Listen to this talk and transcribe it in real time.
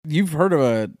You've heard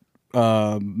of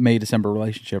a May December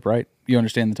relationship, right? You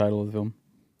understand the title of the film?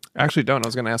 I actually don't. I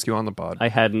was going to ask you on the pod. I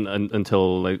hadn't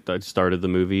until I started the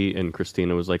movie, and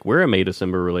Christina was like, "We're a May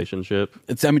December relationship."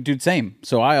 Dude, same.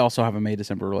 So I also have a May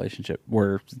December relationship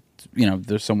where,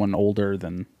 there's someone older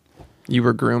than. You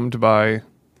were groomed by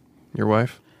your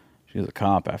wife? She's a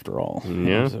cop after all.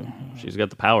 Yeah, she's got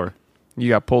the power. You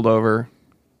got pulled over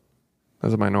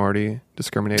as a minority,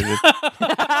 discriminated.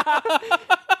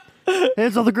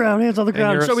 Hands on the ground,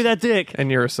 show me that dick.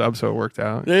 And you're a sub, so it worked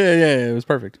out. Yeah, it was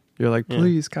perfect. You're like,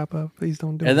 please, cop up, please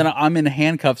don't do it. And then I'm in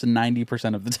handcuffs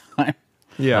 90% of the time.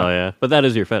 Yeah. Oh, yeah. But that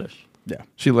is your fetish. Yeah.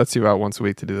 She lets you out once a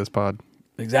week to do this pod.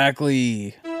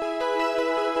 Exactly.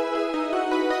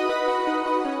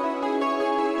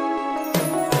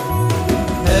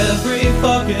 Every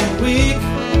fucking week,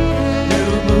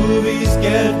 new movies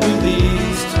get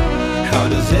released. How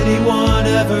does anyone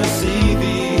ever see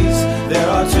these? There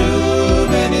are too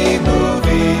many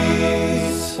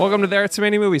movies. Welcome to There Are Too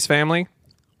Many Movies, family.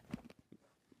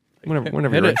 Whenever you're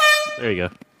ready. There you go.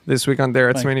 This week on There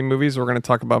Are Too Many Movies, we're going to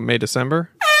talk about May, December.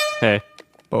 Hey.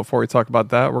 But before we talk about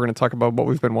that, we're going to talk about what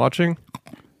we've been watching.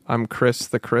 I'm Chris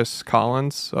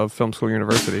Collins of Film School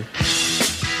University.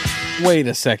 Wait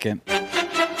a second.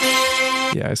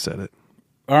 Yeah, I said it.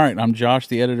 All right, I'm Josh,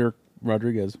 the editor,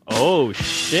 Rodriguez. Oh,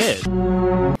 shit.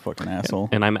 Fucking asshole.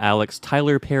 And I'm Alex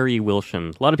Tyler Perry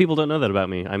Wilson. A lot of people don't know that about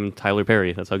me. I'm Tyler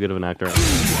Perry. That's how good of an actor I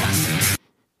am.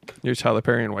 You're Tyler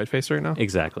Perry in whiteface right now?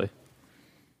 Exactly.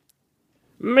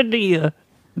 Medea.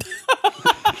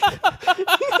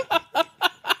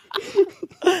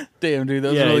 Damn, dude,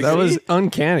 that was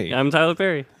uncanny. I'm Tyler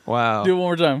Perry. Wow. Do it one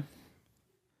more time.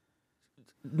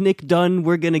 Nick Dunn,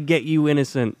 we're going to get you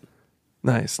innocent.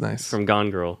 Nice. From Gone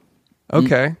Girl.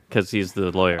 Okay. Because he's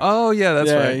the lawyer. Oh, yeah,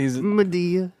 that's right. He's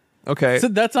Medea. Okay. So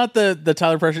that's not the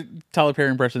Tyler Perry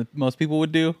impression that most people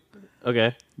would do.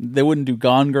 Okay. They wouldn't do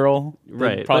Gone Girl. They'd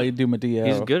Right. probably do Medea.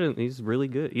 He's good. He's really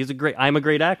good. I'm a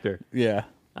great actor. Yeah.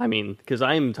 I mean, because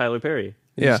I'm Tyler Perry.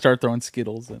 Yeah. You start throwing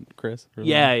Skittles at Chris.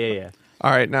 Yeah. All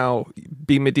right, now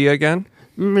be Medea again.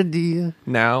 Medea.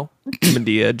 Now,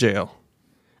 Medea jail.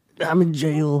 I'm in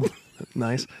jail.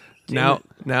 Nice. Now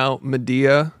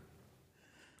Medea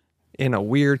in a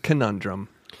weird conundrum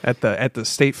at the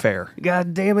state fair.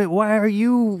 God damn it! Why are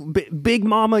you, Big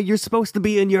Mama? You're supposed to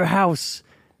be in your house.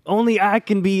 Only I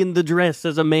can be in the dress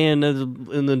as a man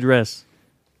in the dress.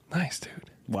 Nice,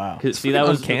 dude. Wow. See, that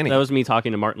was uncanny. That was me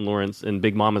talking to Martin Lawrence in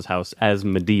Big Mama's house as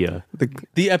Medea.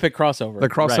 The epic crossover. The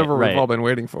crossover Right. we've all been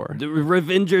waiting for. The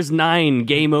Revengers 9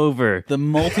 Game Over. The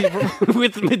multiverse.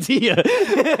 With Medea.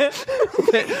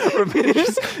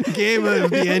 Game of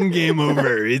the end game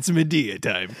over. It's Medea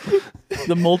time.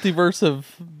 The multiverse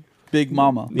of Big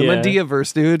Mama. The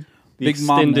Medea-verse, dude. The Big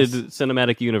extended Momness.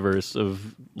 cinematic universe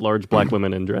of large black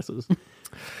women in dresses.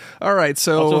 All right,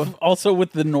 so Also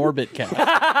with the Norbit cast.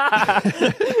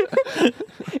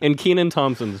 And Kenan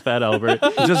Thompson's Fat Albert.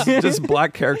 just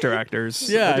black character actors.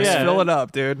 Yeah, just yeah. fill it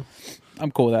up, dude. I'm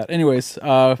cool with that. Anyways,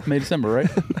 May December, right?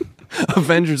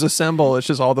 Avengers Assemble. It's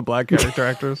just all the black character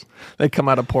actors. They come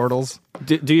out of portals.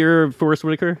 Do your Forrest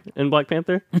Whitaker in Black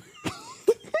Panther?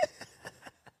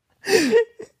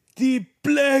 The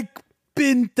Black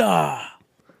Pinta.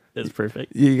 That's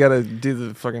perfect. You gotta do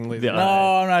the fucking lead. Yeah.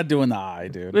 No, I'm not doing the eye,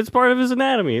 dude. It's part of his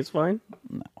anatomy. It's fine.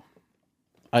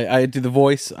 I do the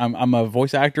voice. I'm a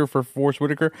voice actor for Forrest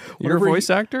Whitaker. You're a voice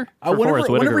actor? Forrest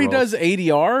Whitaker whenever he roles. does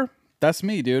ADR, that's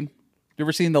me, dude. You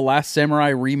ever seen The Last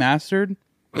Samurai Remastered?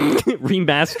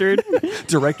 Remastered?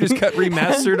 Director's cut,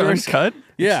 remastered, uncut,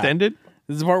 Yeah. extended.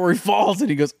 This is the part where he falls and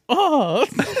he goes, oh.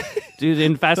 Dude,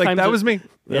 in Fast Like Times... that was me.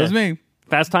 That was me.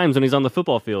 Fast Times when he's on the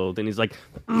football field and he's like,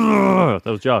 "Ugh." That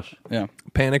was Josh. Yeah.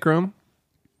 Panic Room.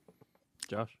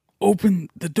 Josh. Open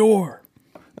the door.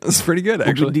 That's pretty good,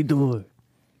 actually. door.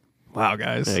 Wow,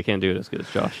 guys. I can't do it as good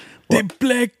as Josh. The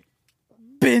Black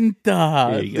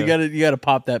Pinta. There you You gotta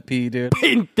pop that P, dude.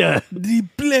 Pinta. The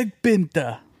Black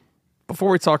Pinta. Before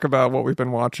we talk about what we've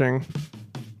been watching,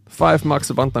 $5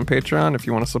 a month on Patreon if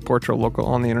you want to support your local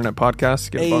on the internet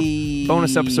podcast. Get a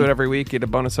bonus episode every week. Get a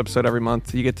bonus episode every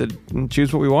month. You get to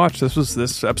choose what we watch.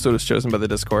 This episode was chosen by the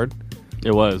Discord.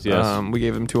 It was, yes. We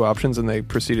gave them two options, and they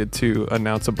proceeded to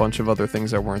announce a bunch of other things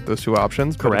that weren't those two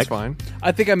options. But Correct. it's fine.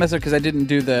 I think I messed up because I didn't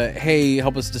do the, hey,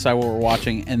 help us decide what we're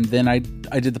watching, and then I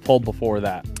did the poll before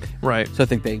that. Right. So I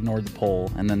think they ignored the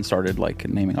poll and then started like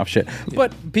naming off shit.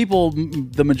 But people,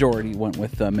 the majority went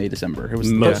with May December. It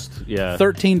was Most, yeah.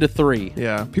 13-3.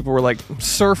 Yeah. People were like,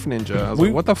 Surf Ninja. I was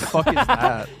like, what the fuck is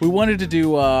that? We wanted to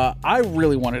do. I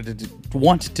really wanted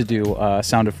to do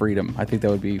Sound of Freedom. I think that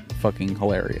would be fucking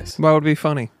hilarious. That would be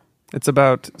funny. It's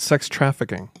about sex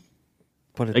trafficking.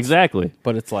 But it's, Exactly.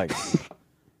 But it's like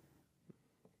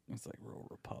real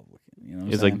Republican. You know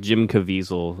what It's I'm like Jim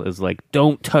Caviezel is like,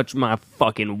 don't touch my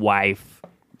fucking wife.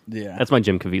 yeah. That's my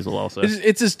Jim Caviezel also.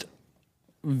 It's just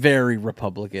very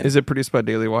Republican. Is it produced by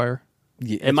Daily Wire?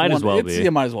 Yeah, It might as well be.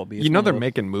 It might as well be. It's You know one they're of those-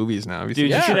 making movies now. Have you Dude,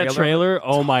 seen did you see the that trailer?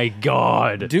 Oh my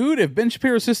god. Dude, if Ben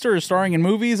Shapiro's sister is starring in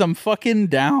movies, I'm fucking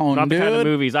down, Not the dude. kind of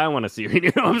movies I want to see.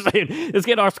 You know what I'm saying? Let's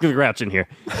get Oscar Grouch in here.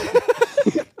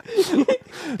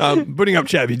 Putting up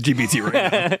Chat GPT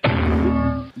right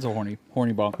now. It's a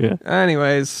horny ball. Yeah.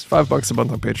 Anyways, $5 a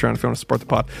month on Patreon if you want to support the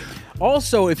pod.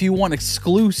 Also, if you want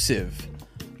exclusive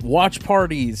watch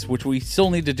parties, which we still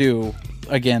need to do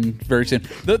again very soon.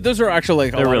 Those are actually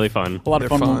like They're really fun. A lot of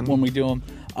They're fun fun. when we do them.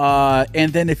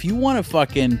 And then if you want a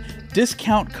fucking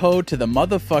discount code to the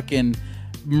motherfucking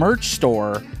merch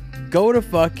store, go to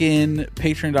fucking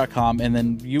patreon.com and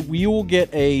then you will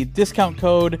get a discount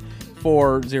code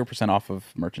for 0% off of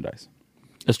merchandise.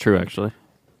 That's true, actually.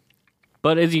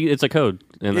 But it's a code.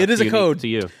 And It that's is a unique code. to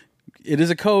you. It is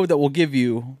a code that will give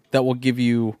you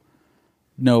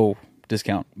no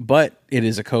discount, but it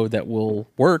is a code that will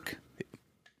work.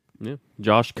 Yeah.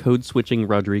 Josh Code Switching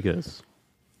Rodriguez.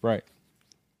 Right.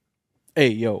 Hey,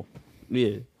 yo.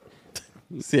 Yeah.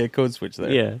 See a code switch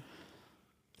there. Yeah.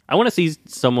 I want to see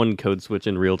someone code switch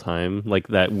in real time, like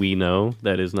that we know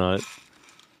that is not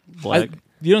black.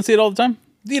 You don't see it all the time?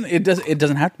 It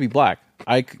doesn't have to be black.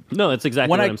 No, that's exactly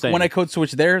what I'm saying. When I code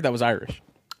switched there, that was Irish.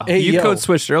 Hey, You yo. code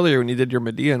switched earlier when you did your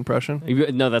Medea impression.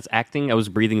 No, that's acting. I was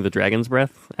breathing the dragon's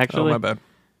breath, Oh, actually. my bad.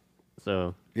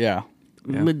 So, Yeah.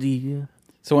 Medea.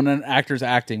 So when an actor's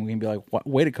acting, we can be like, what,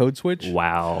 way to code switch?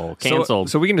 Wow. Canceled.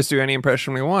 So we can just do any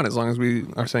impression we want as long as we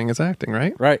are saying it's acting,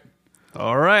 right? Right.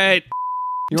 All right.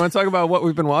 You want to talk about what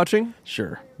we've been watching?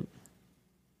 Sure. What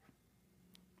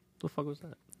the fuck was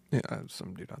that? Yeah,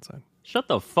 some dude outside. Shut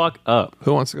the fuck up.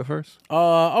 Who wants to go first?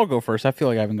 I'll go first. I feel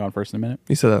like I haven't gone first in a minute.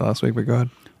 You said that last week, but go ahead.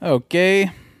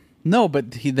 Okay. No,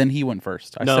 but he went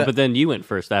first. But then you went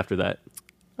first after that.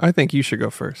 I think you should go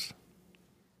first.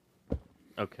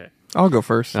 Okay. I'll go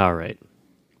first. All right.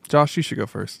 Josh, you should go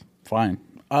first. Fine.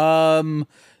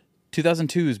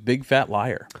 2002's Big Fat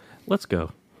Liar. Let's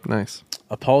go. Nice.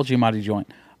 A Paul Giamatti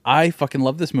joint. I fucking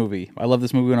love this movie. I love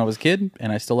this movie when I was a kid,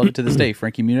 and I still love it to this day.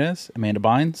 Frankie Muniz, Amanda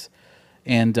Bynes.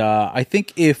 And I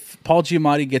think if Paul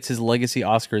Giamatti gets his legacy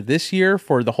Oscar this year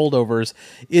for The Holdovers,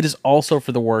 it is also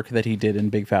for the work that he did in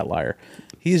Big Fat Liar.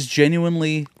 He is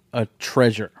genuinely a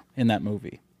treasure in that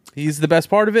movie. He's the best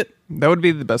part of it. That would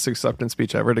be the best acceptance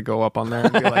speech ever, to go up on there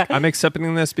and be like, I'm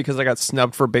accepting this because I got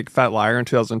snubbed for Big Fat Liar in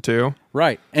 2002.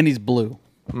 Right. And he's blue.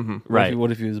 Right.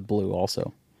 What if he was blue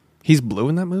also? He's blue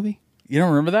in that movie? You don't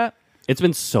remember that? It's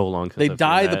been so long since They I've seen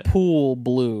dye the that. pool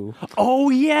blue. Oh,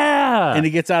 yeah. And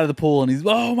he gets out of the pool and he's,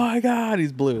 oh my God,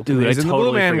 he's blue. Dude, He's I in the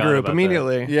totally Blue Man forgot group about that.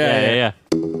 immediately. Yeah.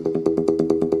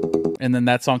 And then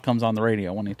that song comes on the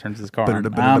radio when he turns his car on.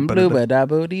 I'm blue,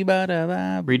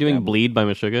 ba-da-boo-dee-ba-da-ba. Were you doing Bleed by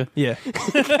Meshuggah? Yeah.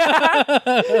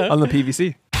 On the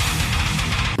PVC.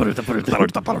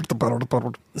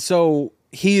 So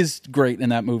he is great in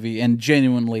that movie and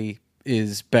genuinely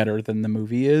is better than the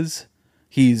movie is.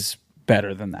 He's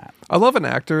better than that. I love an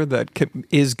actor that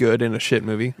is good in a shit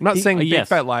movie. I'm not saying Big yes.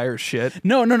 Fat Liar is shit.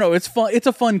 No. It's fun. It's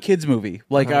a fun kids movie.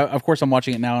 Like, of course, I'm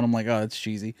watching it now and I'm like, oh, it's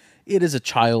cheesy. It is a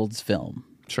child's film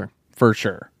Sure. for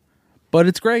sure, but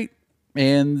it's great.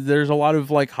 And there's a lot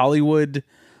of like Hollywood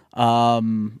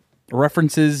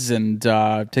references and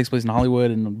takes place in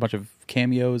Hollywood and a bunch of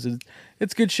cameos.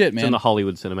 It's good shit, It's man. in the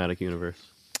Hollywood cinematic universe.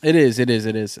 It is.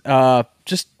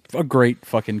 Just a great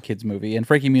fucking kids movie. And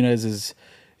Frankie Muniz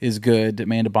is good.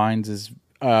 Amanda Bynes is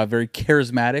very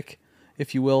charismatic,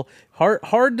 if you will.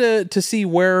 Hard to see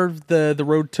where the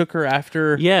road took her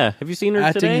after. Yeah. Have you seen her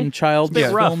acting today? in child It's a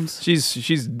bit rough. films.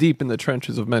 She's deep in the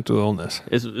trenches of mental illness.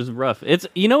 It's rough. It's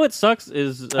what sucks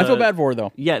is I feel bad for her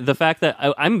though. Yeah, the fact that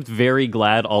I'm very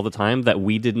glad all the time that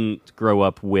we didn't grow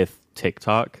up with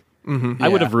TikTok. I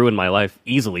would have ruined my life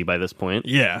easily by this point.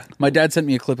 Yeah. My dad sent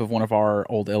me a clip of one of our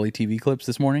old LETV clips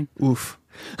this morning. Oof.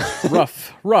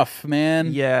 rough,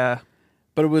 man. Yeah.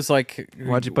 But it was like,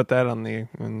 Why'd you put that on the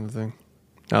thing?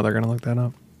 Now they're gonna look that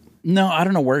up. no, I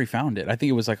don't know where he found it. I think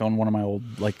it was like on one of my old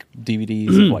like DVDs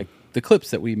of like the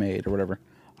clips that we made or whatever.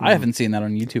 I haven't seen that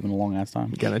on YouTube in a long ass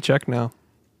time. Gotta check now.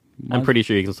 I'm pretty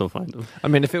sure you can still find them. I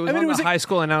mean, if it was I mean, on it was the high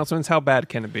school announcements, how bad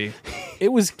can it be?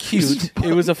 It was cute.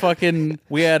 It was a fucking.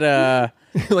 We had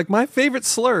Like, my favorite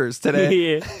slurs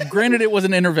today. Yeah. Granted, it was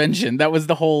an intervention. That was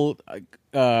the whole.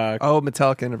 Oh,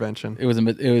 Metallica intervention. It was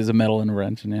a metal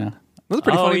intervention. Yeah, That was a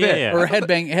pretty Oh, funny yeah, bit. yeah. or a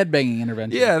headbanging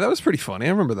intervention. Yeah, that was pretty funny. I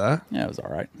remember that. Yeah, it was all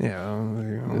right. Yeah,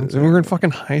 we were in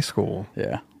fucking high school.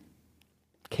 Yeah.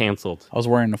 canceled. I was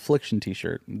wearing an Affliction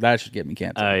t-shirt. That should get me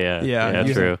canceled. Yeah,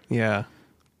 true. Yeah.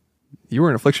 You were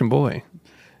an Affliction boy.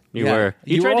 You Yeah. were.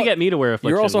 You tried to get me to wear Affliction.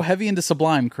 You're also heavy into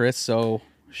Sublime, Chris, so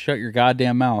shut your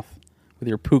goddamn mouth with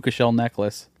your puka shell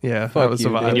necklace. Yeah, Fuck that was you,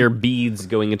 the vibe. and your beads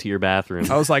going into your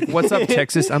bathroom. I was like, what's up,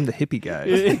 Texas? I'm the hippie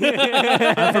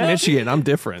guy. I'm from Michigan. I'm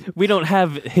different. We don't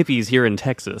have hippies here in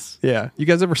Texas. Yeah. You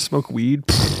guys ever smoke weed?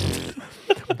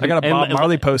 I got a Bob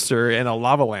Marley poster and a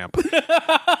lava lamp.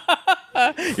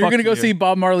 You're gonna go you. see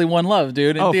Bob Marley One Love,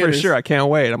 dude. in Oh, for theaters. sure. I can't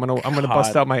wait. I'm gonna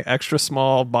bust God. out my extra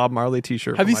small Bob Marley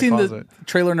t-shirt. Have from you my seen closet. the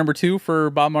trailer number 2 for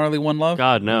Bob Marley One Love?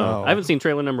 God, no. No. I haven't seen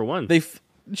trailer number 1.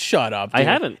 Shut up. I dude.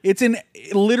 haven't. It's in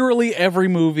literally every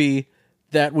movie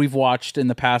that we've watched in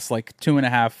the past like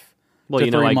 2.5. well, to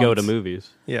you know, 3 I go to months. movies.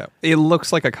 Yeah. It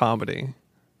looks like a comedy.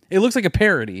 It looks like a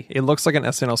parody. It looks like an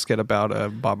SNL skit about a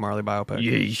Bob Marley biopic.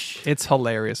 Yeesh. It's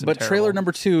hilarious. And But terrible. trailer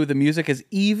number 2, the music is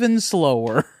even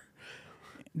slower.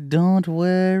 Don't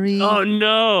worry Oh,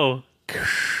 no.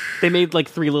 They made like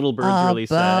 3 little birds really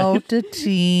sad. about a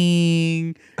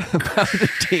ting.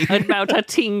 About a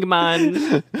ting,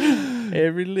 man.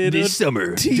 Every little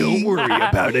summer, don't worry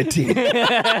about it.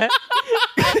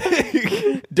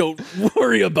 Don't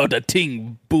worry about a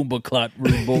ting, Boombaclot,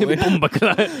 rude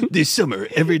boy. This summer,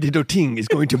 every little thing is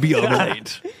going to be all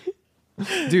right.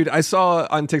 Dude, I saw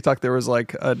on TikTok there was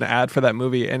like an ad for that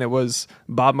movie, and it was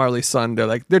Bob Marley's son. They're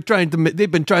like, they've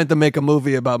been trying to make a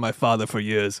movie about my father for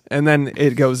years, and then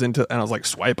it goes into, and I was like,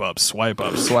 swipe up, swipe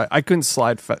up, swipe. I couldn't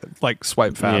swipe faster.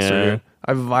 Yeah. Dude.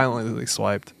 I violently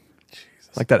swiped.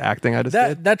 Like that acting I just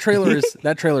did. that trailer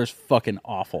is fucking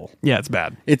awful. Yeah, it's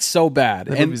bad. It's so bad.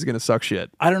 That And movie's gonna suck shit.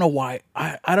 I don't know why.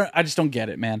 I just don't get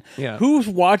it, man. Yeah. Who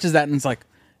watches that and it's like,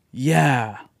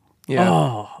 yeah.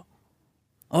 Yeah.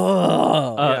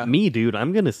 Me, dude.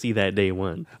 I'm going to see that day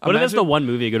one. What if that's the one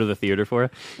movie I go to the theater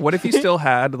for? What if you still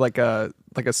had like a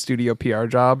studio PR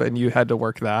job and you had to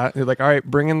work that? You're like, all right,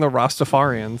 bring in the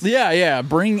Rastafarians. Yeah.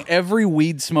 Bring every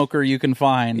weed smoker you can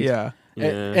find. Yeah.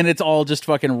 And it's all just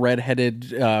fucking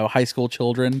redheaded high school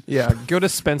children. Yeah. Go to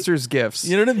Spencer's Gifts.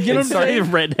 You know what I'm Sorry,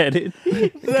 saying? redheaded.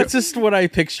 That's just what I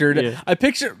pictured. Yeah. I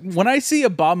picture when I see a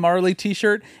Bob Marley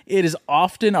t-shirt, it is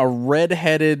often a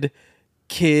redheaded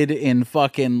kid in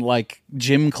fucking like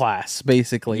gym class,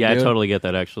 basically. Yeah, I dude. totally get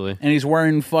that, actually. And he's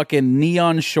wearing fucking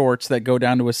neon shorts that go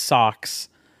down to his socks.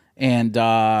 And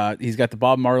he's got the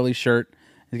Bob Marley shirt.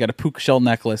 He's got a puka shell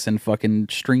necklace and fucking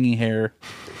stringy hair.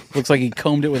 Looks like he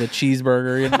combed it with a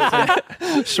cheeseburger. You know what I'm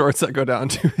saying? Shorts that go down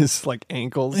to his like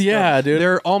ankles. Yeah, dude.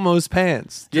 They're almost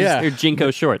pants. Yeah. They're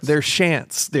Jinko shorts. They're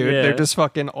shants, dude. Yeah. They're just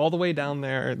fucking all the way down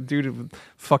there. Dude,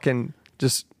 fucking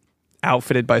just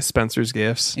outfitted by Spencer's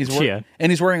Gifts. Yeah.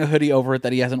 And he's wearing a hoodie over it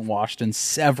that he hasn't washed in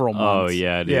several months. Oh,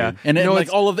 yeah, dude. Yeah. And then, No, like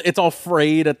it's- all of it's all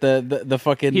frayed at the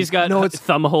fucking. He's got No, it's-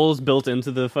 thumb holes built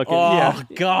into the fucking... Oh Yeah.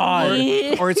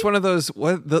 God! Or it's one of those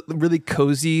the really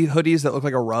cozy hoodies that look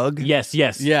like a rug. Yes.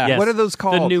 Yeah. yes. What are those The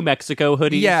called? New Mexico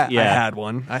hoodies? Yeah, Yeah. I had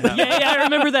one. I had Yeah, I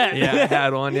remember that. Yeah, I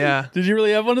had one. Yeah. Did you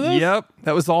really have one of those? Yep.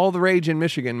 That was all the rage in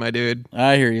Michigan, my dude.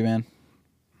 I hear you, man.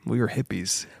 We were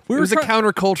hippies. We it were was a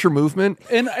counterculture movement.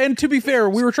 And to be fair,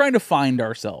 we were trying to find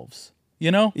ourselves. You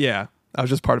know, Yeah. I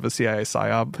was just part of a CIA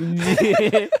psyop.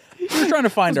 we were trying to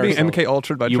find Being ourselves. MK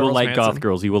Ultra'd by You Charles will like Manson. goth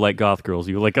girls. You will like goth girls.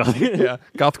 You will like goth... Yeah.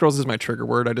 Goth girls is my trigger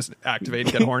word. I just activate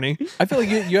and get horny. I feel like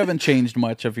you haven't changed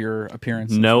much of your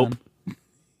appearance. since Nope. then.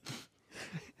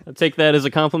 I take that as a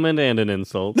compliment and an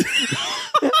insult.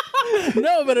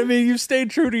 No, but I mean, you've stayed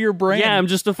true to your brand. Yeah, I'm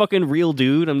just a fucking real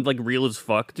dude. I'm like real as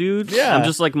fuck, dude. Yeah. I'm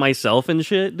just like myself and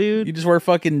shit, dude. You just wear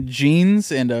fucking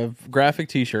jeans and a graphic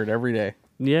T-shirt every day.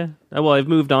 Yeah. Well, I've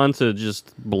moved on to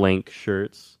just blank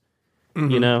shirts.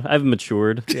 You know, I've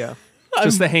matured. Yeah.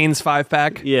 Just the Hanes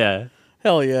 5-pack. Yeah.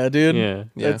 Hell yeah, dude. Yeah.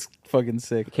 That's fucking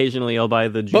sick. Occasionally, I'll buy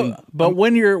the June. But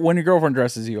when your girlfriend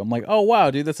dresses you, I'm like, oh wow,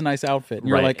 dude, that's a nice outfit. And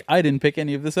you're Right. like, I didn't pick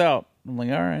any of this out. I'm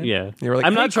like, all right. Yeah. You were like,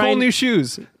 I'm hey, not cool trying. new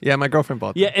shoes. Yeah, my girlfriend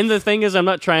bought them. Yeah, and the thing is, I'm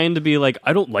not trying to be like,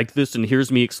 I don't like this, and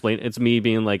here's me explain. It's me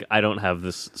being like, I don't have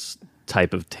this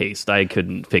type of taste. I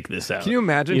couldn't pick this out. Can you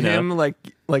imagine You know? him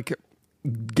like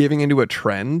giving into a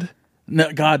trend?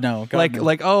 No, God no. God, no.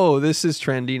 Like oh, this is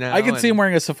trendy now. I can see him and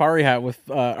wearing a safari hat with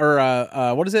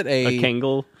what is it? a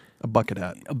Kangol? a bucket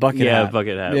hat. A bucket Yeah, hat. a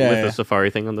bucket hat Yeah, with yeah. a safari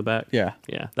thing on the back. Yeah.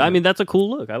 Yeah. I mean, that's a cool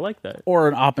look. I like that. Or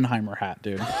an Oppenheimer hat,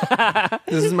 dude.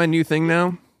 This is my new thing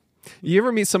now. You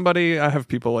ever meet somebody? I have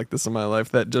people like this in my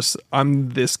life that just I'm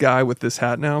this guy with this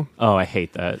hat now. Oh, I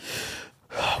hate that.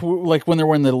 Like when they're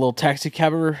wearing the little taxi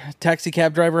cab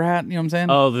driver hat, you know what I'm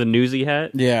saying? Oh, the newsy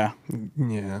hat? Yeah.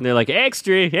 Yeah. And they're like,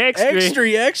 extra.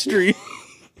 Extra.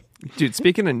 Dude,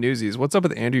 speaking of newsies, what's up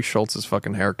with Andrew Schultz's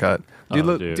fucking haircut? Dude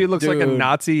looks like a Dude.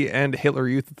 Nazi and Hitler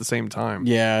Youth at the same time.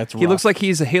 Yeah, it's He looks like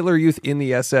he's a Hitler Youth in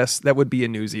the SS. That would be a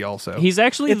newsie also. He's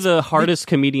actually the hardest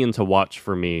comedian to watch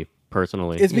for me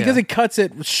personally. It's because Yeah. he cuts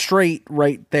it straight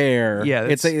right there. Yeah,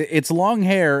 it's long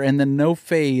hair and then no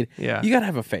fade. Yeah. You gotta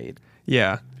have a fade.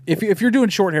 yeah. If you're doing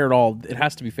short hair at all, it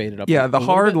has to be faded up. Yeah, a the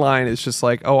little hard bit. line is just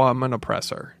like, oh, I'm an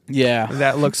oppressor. Yeah,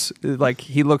 That looks like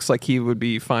he would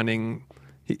be finding.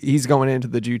 He's going into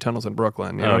the Jew tunnels in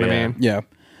Brooklyn. You know what I yeah. mean? yeah.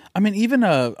 I mean, even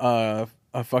a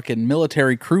fucking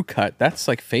military crew cut that's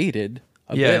like faded.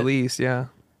 A Yeah, bit. at least, yeah.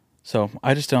 So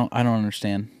I don't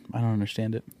understand. I don't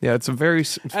understand it. Yeah, it's a very.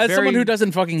 As someone who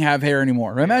doesn't fucking have hair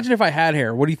anymore, imagine if I had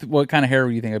hair. What kind of hair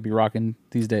would you think I'd be rocking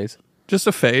these days? Just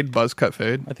a fade, buzz cut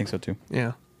fade. I think so too.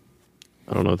 Yeah.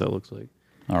 I don't know what that looks like.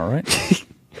 All right.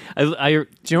 I Do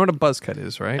you know what a buzz cut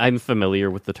is, right? I'm familiar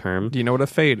with the term. Do you know what a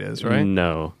fade is, right?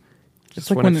 No. It's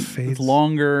when like when it it's fades.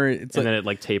 longer. It's And like then it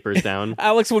like tapers down.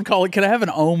 Alex would call it. Can I have an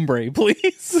ombre,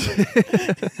 please?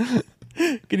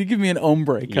 Can you give me an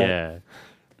ombre cut? Yeah.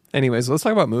 Anyways, let's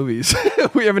talk about movies.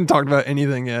 We haven't talked about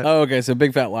anything yet. Oh, okay. So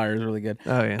Big Fat Liar is really good.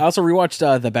 Oh, yeah. I also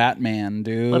rewatched The Batman,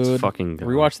 dude. Let's fucking go.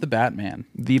 Rewatched The Batman.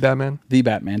 The Batman? The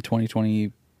Batman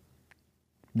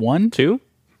 2021? 2?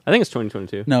 I think it's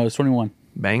 2022. No, it's 21.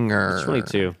 Banger. It's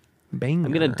 22. Banger.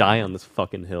 I'm gonna die on this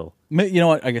fucking hill. You know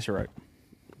what? I guess you're right.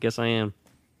 Guess I am.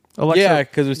 Alexa, Yeah,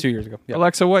 because it was 2 years ago. Yeah.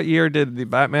 Alexa, what year did the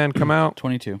Batman come out?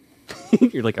 22.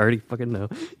 You're like, I already fucking know.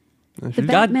 The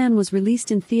Batman was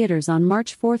released in theaters on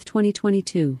March 4th,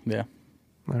 2022. Yeah.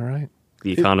 All right.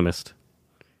 The Economist.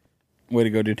 Way to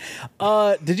go, dude.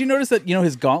 Did you notice that,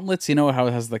 his gauntlets, how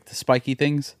it has like the spiky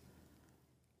things?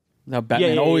 How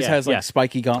Batman always has like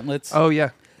spiky gauntlets. Oh, yeah.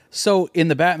 So in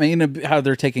the Batman, how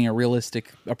they're taking a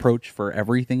realistic approach for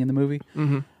everything in the movie.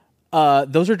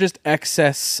 Mm-hmm. Those are just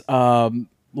excess,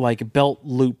 like belt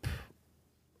loop.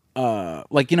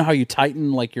 Like how you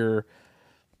tighten like your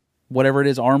whatever it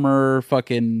is, armor,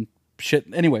 fucking shit.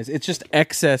 Anyways, it's just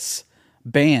excess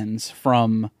bands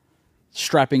from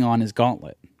strapping on his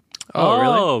gauntlet. Oh,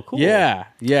 really? Cool. Yeah,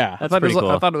 yeah. That's pretty cool.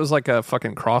 I thought it was like a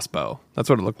fucking crossbow. That's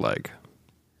what it looked like.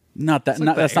 Not that.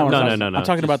 That's not. What I'm No. I'm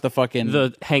talking about the fucking.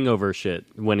 The hangover shit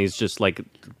when he's just like,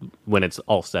 when it's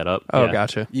all set up. Oh, Yeah.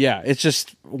 gotcha. Yeah, it's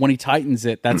just when he tightens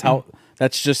it. That's how.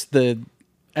 That's just the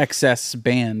excess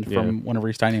band from whenever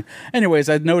he's tightening. Anyways,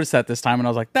 I noticed that this time, and I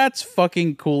was like, "That's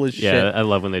fucking cool as Yeah, shit." I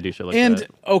love when they do shit like And that.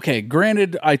 okay,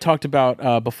 granted, I talked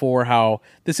about before how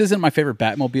this isn't my favorite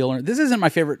Batmobile, or this isn't my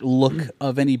favorite look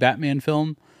of any Batman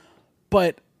film,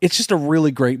 but it's just a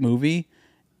really great movie.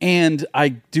 And I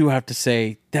do have to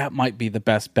say that might be the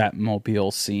best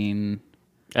Batmobile scene.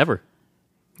 Ever.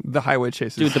 The highway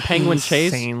chase is Dude, the penguin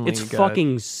chase, insanely it's good.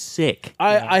 fucking sick.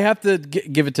 I have to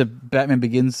give it to Batman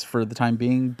Begins for the time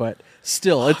being, but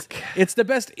still, it's the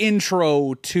best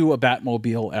intro to a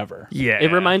Batmobile ever. Yeah.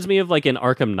 It reminds me of like in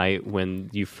Arkham Knight when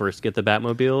you first get the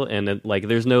Batmobile and it, like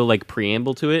there's no like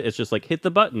preamble to it. It's just like hit the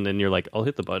button and you're like, I'll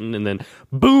hit the button, and then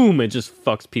boom, it just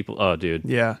fucks people. Oh, dude.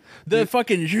 Yeah. The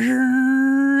fucking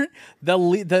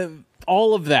the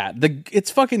all of that.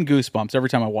 It's fucking goosebumps every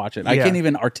time I watch it. I Yeah. can't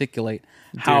even articulate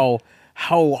how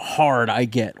hard I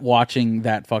get watching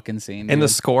that fucking scene. And the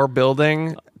dude. score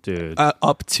building Dude.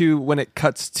 up to when it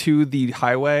cuts to the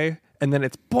highway, and then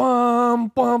it's bum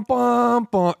bum bum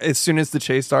bum. As soon as the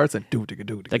chase starts, and do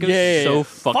that goes Yeah. so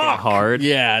fucking hard.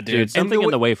 Yeah, dude. Something the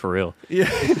in the way- way for real. yeah.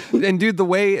 And dude, the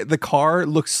way the car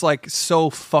looks like so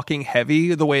fucking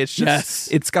heavy, the way it's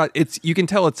just you can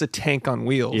tell it's a tank on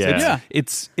wheels. Yeah.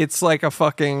 It's like a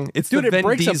fucking Dude, the it Vin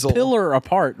breaks Diesel. a pillar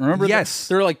apart. Remember? Yes.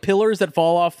 There are like pillars that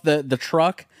fall off the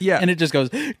truck. Yeah. And it just goes,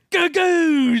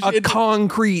 gagoosh! A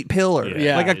concrete pillar.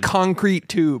 Yeah. Like a concrete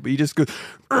tube. You just go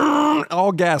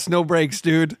all gas, no brakes,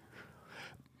 dude.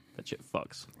 That shit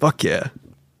fucks. Fuck yeah.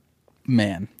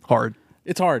 Man. Hard.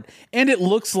 It's hard. And it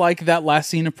looks like that last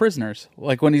scene of Prisoners.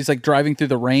 Like when he's like driving through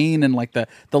the rain and like the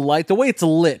light, the way it's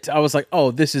lit. I was like,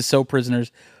 oh, this is so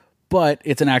Prisoners. But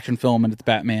it's an action film and it's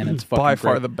Batman. And it's fucking By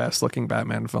far great. the best looking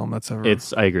Batman film that's ever.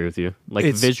 I agree with you. Like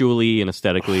It's- visually and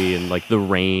aesthetically and like the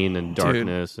rain and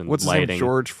darkness and What's lighting. his name?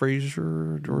 George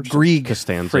Fraser? Grieg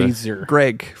Costanza. Fraser.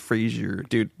 Greg Fraser.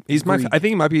 Dude. He's I think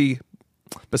he might be,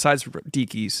 besides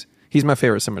Deakies, he's my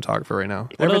favorite cinematographer right now.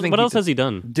 What else has he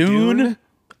done? Dune.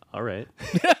 All right.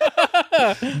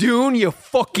 Dune, you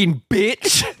fucking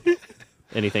bitch.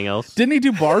 Anything else? Didn't he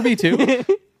do Barbie too?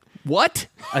 What?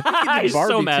 I think he did I'm so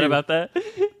Barbie mad too. about that.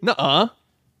 Nuh-uh.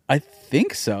 I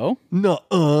think so.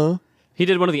 Nuh-uh. He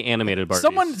did one of the animated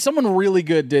Barbies. Someone really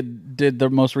good did the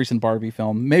most recent Barbie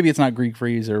film. Maybe it's not Grieg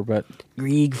Fraser, but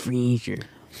Grieg Fraser.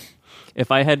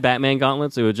 If I had Batman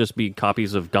gauntlets, it would just be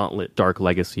copies of Gauntlet Dark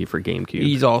Legacy for GameCube.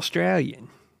 He's Australian.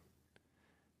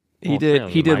 He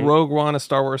Australian, did right? Rogue One, A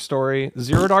Star Wars Story,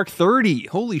 Zero Dark 30.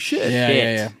 Holy shit.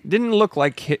 Yeah. Didn't look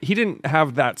like he didn't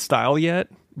have that style yet,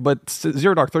 but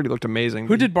Zero Dark 30 looked amazing.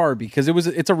 Who did Barbie? Because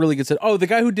it's a really good set. Oh, the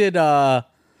guy who did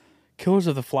Killers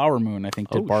of the Flower Moon, I think,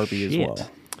 did Barbie as well.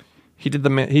 He did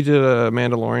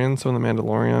Mandalorian, so in The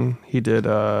Mandalorian, he did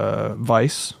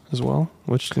Vice as well,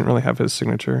 which didn't really have his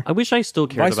signature. I wish I still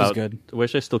cared Vice was about. good. I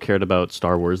wish I still cared about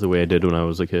Star Wars the way I did when I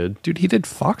was a kid. Dude, he did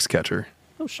Foxcatcher.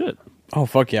 Oh shit, Oh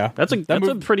fuck yeah, that's a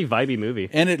pretty vibey movie.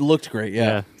 and it looked great. Yeah,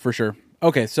 Yeah. for sure.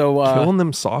 Okay, so Killing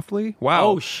Them Softly? Wow.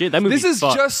 Oh shit, that movie. This is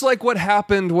fucked. just like what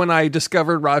happened when I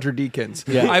discovered Roger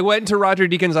Deakins. Yeah. I went to Roger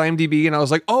Deakins' IMDb and I was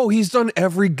like, oh, he's done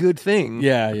every good thing.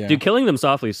 yeah. Dude, Killing Them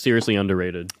Softly is seriously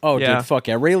underrated. Oh, Yeah. dude, fuck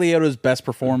yeah. Ray Liotta's best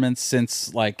performance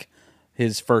since, like,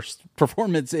 his first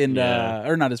performance in, Yeah.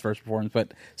 or not his first performance,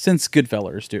 but since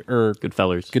Goodfellas, dude. Or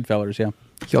Goodfellas, yeah.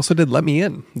 He also did Let Me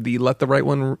In, the Let the Right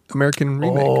One American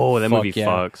remake. Oh, that Fuck movie yeah.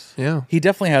 fucks. Yeah. He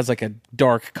definitely has, like, a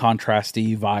dark,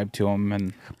 contrasty vibe to him.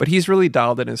 And But he's really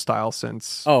dialed in his style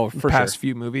since Oh, the for past sure.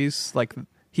 few movies. Like,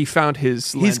 he found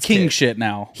his he's lens king kit. shit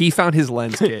now. He found his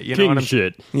lens kit. You know what I'm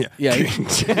shit. Yeah. Yeah. king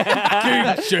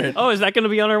shit. Oh, is that going to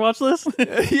be on our watch list?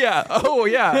 Yeah. Oh,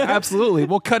 yeah. Absolutely.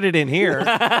 We'll cut it in here.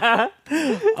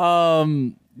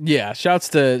 Yeah, shouts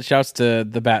to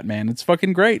the Batman. It's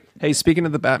fucking great. Hey, speaking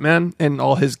of the Batman and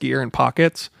all his gear and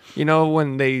pockets, you know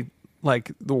when they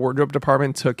like the wardrobe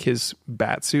department took his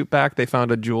bat suit back, they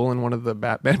found a jewel in one of the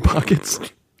Batman pockets.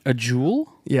 A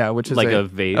jewel? Yeah, which is Like a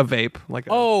vape? A vape. Like a,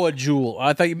 Oh, a jewel.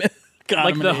 I thought you meant... God,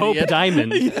 Like I'm the an Hope idiot.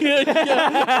 Diamond.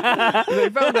 they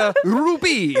found a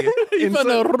rupee. You found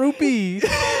a rupee.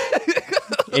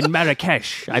 In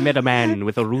Marrakesh, I met a man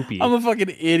with a rupee. I'm a fucking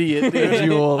idiot, dude.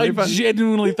 Jewel. I They found-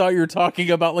 genuinely thought you were talking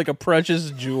about like a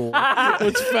precious jewel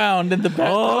was found in the back.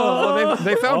 Oh,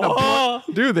 they found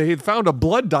they found a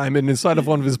blood diamond inside of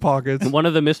one of his pockets. One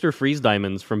of the Mr. Freeze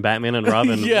diamonds from Batman and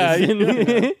Robin. Yeah, was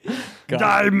in-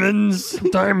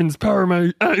 Diamonds power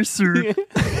my eye suit.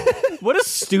 What a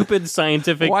stupid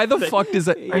scientific. Why the fuck does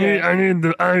it? I need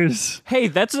the ice. Hey,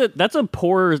 that's a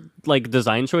poor like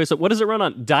design choice. What does it run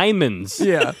on? Diamonds.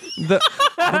 Yeah, the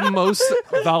most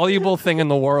valuable thing in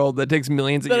the world that takes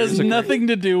millions of that years. has to create. nothing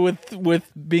to do with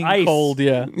being Ice. cold.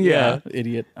 Yeah. Yeah.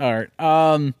 Idiot. All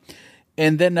right.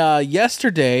 And then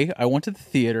yesterday I went to the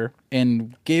theater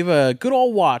and gave a good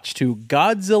old watch to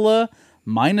Godzilla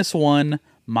 -1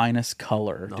 minus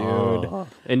color, dude.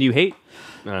 And you hate.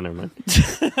 Oh, never mind.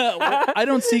 I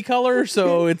don't see color,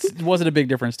 so it wasn't a big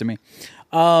difference to me.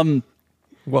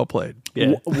 Well played.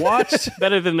 Yeah. Watched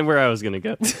Better than where I was gonna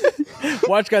go.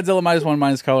 watched Godzilla -1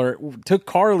 minus color. Took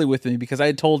Carly with me because I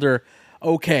had told her,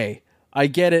 okay, I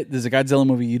get it. This is a Godzilla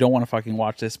movie. You don't want to fucking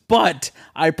watch this, but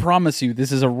I promise you,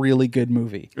 this is a really good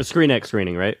movie. A Screen X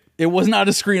screening, right? It was not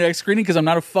a Screen X screening because I'm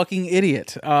not a fucking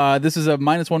idiot. This is a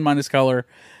 -1 minus color.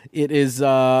 It is.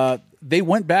 They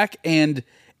went back and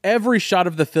every shot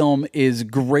of the film is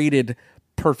graded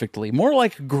perfectly, more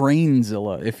like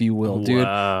Grainzilla, if you will, dude.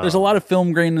 Wow. There's a lot of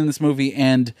film grain in this movie,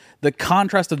 and the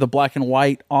contrast of the black and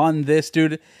white on this,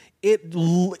 dude.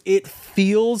 It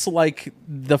feels like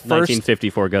the first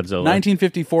 1954 Godzilla.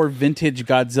 1954 vintage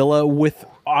Godzilla with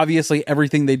obviously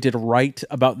everything they did right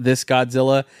about this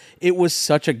Godzilla. It was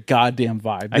such a goddamn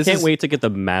vibe. I can't wait to get the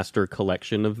master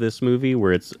collection of this movie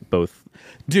where it's both.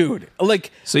 Dude,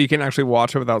 like, So you can actually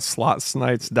watch it without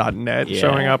slotsnights.net Yeah.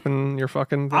 showing up in your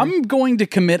fucking thing? I'm going to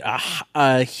commit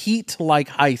a heat-like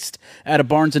heist at a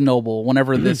Barnes & Noble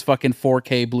whenever this fucking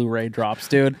 4K Blu-ray drops,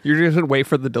 dude. You're just going to wait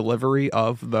for the delivery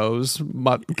of those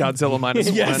Godzilla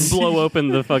 -1. Yes. Blow open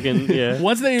the fucking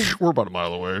Once they We're about a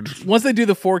mile away. once they do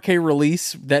the 4K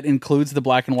release that includes the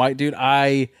black and white, dude,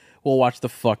 I will watch the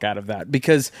fuck out of that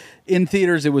because in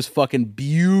theaters it was fucking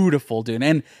beautiful, dude.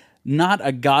 And not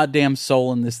a goddamn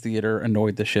soul in this theater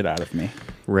annoyed the shit out of me.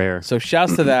 rare. So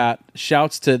shouts to that.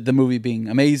 Shouts to the movie being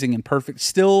amazing and perfect.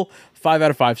 Still 5 out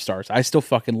of 5 stars. I still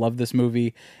fucking love this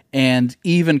movie. And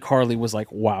even Carly was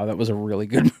like, wow, that was a really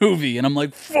good movie. And I'm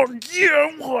like, fuck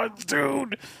yeah, what,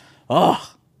 dude? How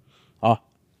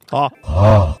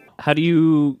do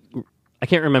you? I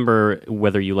can't remember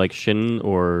whether you like Shin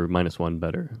or -1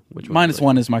 better. Which one?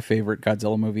 -1 is my favorite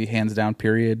Godzilla movie, hands down,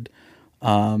 period.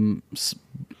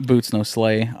 Boots no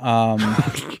sleigh.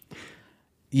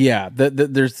 Yeah,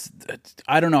 there's.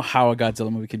 I don't know how a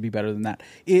Godzilla movie could be better than that.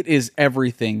 It is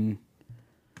everything.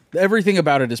 Everything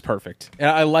about it is perfect. And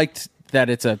I liked that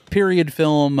it's a period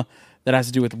film that has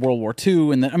to do with World War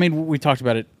II, and I mean, we talked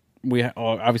about it. We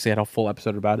obviously had a full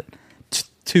episode about it.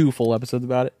 2 full episodes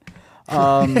about it.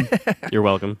 You're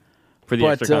welcome. for the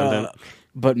extra content.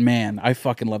 But man, I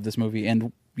fucking love this movie,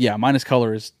 and yeah, minus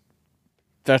color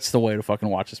that's the way to fucking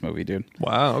watch this movie, dude.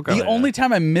 Wow. Okay. The only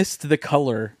time I missed the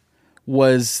color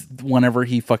was whenever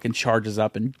he fucking charges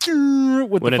up and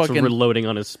with When the it's fucking reloading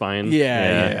on his spine.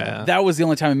 yeah. That was the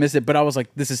only time I missed it, but I was like,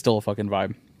 this is still a fucking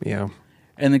vibe. Yeah.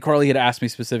 And then Carly had asked me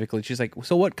specifically. She's like,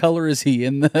 "So what color is he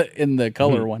in the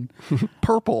color one?"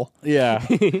 Purple. Yeah,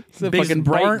 it's a Big fucking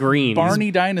bright green.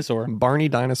 Barney dinosaur. Barney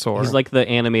dinosaur. He's like the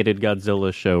animated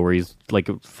Godzilla show where he's like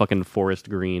a fucking forest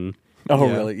green. Oh,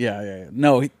 Yeah. really? Yeah.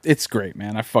 No, it's great,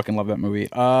 man. I fucking love that movie.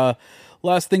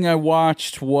 Last thing I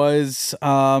watched was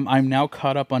I'm now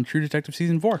caught up on True Detective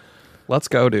season 4. Let's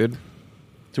go, dude.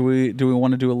 Do we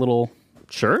want to do a little?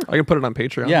 Sure. I can put it on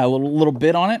Patreon. Yeah, a little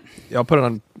bit on it. Yeah, I'll put it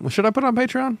on. Should I put it on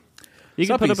Patreon? You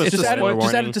can put up a just add spoiler it, just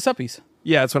add warning. it to Suppies.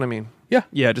 Yeah, that's what I mean. Yeah.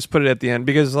 Yeah, just put it at the end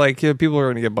because people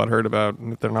are going to get butthurt about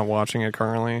if they're not watching it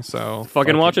currently. So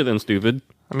Fucking watch it then, stupid.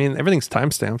 I mean, everything's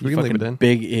timestamped. We can leave it in.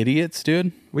 Big idiots,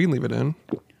 dude. We can leave it in.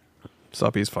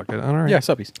 Suppies, fuck it. All right. Yeah,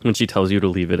 Suppies. When she tells you to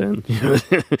leave it in.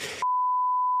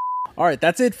 All right,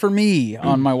 that's it for me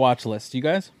on my watch list. You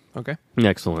guys? Okay.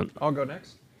 Excellent. I'll go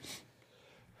next.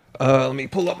 Let me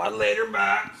pull up my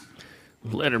letterbox.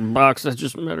 Letterbox, that's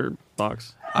just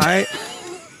letterbox.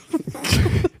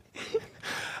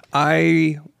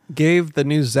 I gave the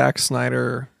new Zack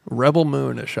Snyder Rebel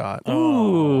Moon a shot.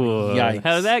 Ooh. Yikes.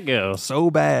 How did that go? So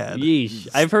bad. Yeesh.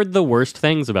 I've heard the worst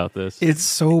things about this. It's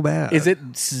so bad. Is it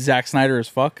Zack Snyder as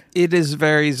fuck? It is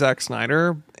very Zack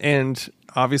Snyder, and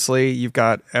obviously you've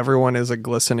got everyone is a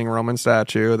glistening Roman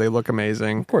statue. They look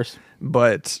amazing, Of course.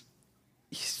 but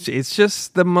it's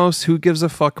just the most who gives a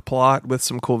fuck plot with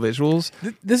some cool visuals.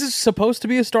 This is supposed to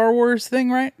be a Star Wars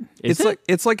thing, right?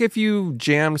 It's like if you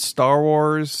jammed Star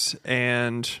Wars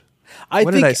and I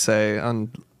what think did I say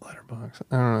on Letterboxd?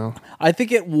 I don't know. I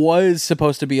think it was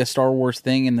supposed to be a Star Wars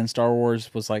thing, and then Star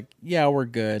Wars was like, "Yeah, we're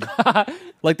good."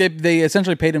 Like they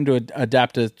essentially paid him to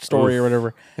adapt a story or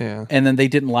whatever. Yeah. And then they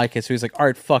didn't like it, so he's like, "All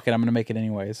right, fuck it, I'm going to make it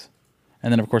anyways."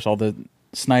 And then of course all the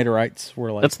Snyderites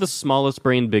were like, That's the smallest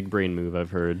brain, big brain move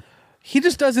I've heard. he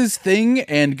just does his thing,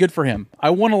 and good for him. I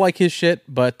want to like his shit,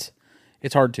 but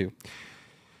it's hard to.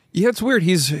 Yeah, it's weird.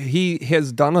 He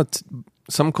has done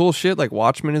some cool shit. Like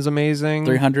Watchmen is amazing.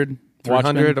 300, 300,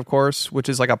 Watchmen. of course, which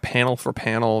is like a panel for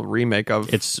panel remake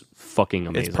of. It's fucking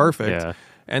amazing. It's perfect. Yeah.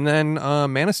 And then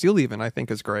Man of Steel even I think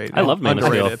is great. I love Man of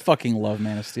Steel. I fucking love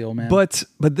Man of Steel, man. But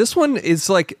this one is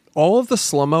like all of the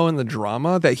slow mo and the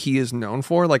drama that he is known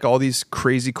for, like all these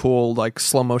crazy cool like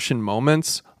slow motion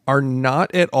moments, are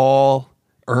not at all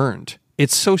earned.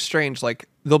 It's so strange. Like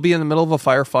they'll be in the middle of a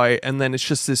firefight, and then it's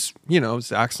just this,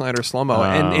 Zack Snyder slow mo,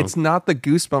 and it's not the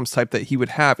goosebumps type that he would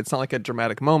have. It's not like a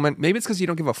dramatic moment. Maybe it's because you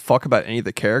don't give a fuck about any of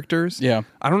the characters. Yeah.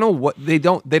 I don't know what they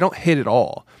don't hit at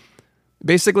all.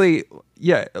 Basically,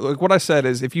 yeah, like what I said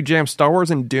is if you jam Star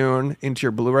Wars and Dune into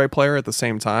your Blu-ray player at the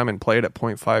same time and play it at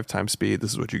 0.5 times speed,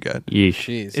 this is what you get. Yeesh.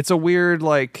 Jeez. It's a weird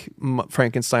like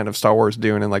Frankenstein of Star Wars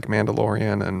Dune and like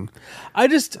Mandalorian and I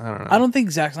don't think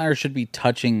Zack Snyder should be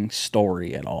touching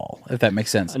story at all, if that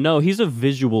makes sense. No, he's a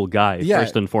visual guy, Yeah.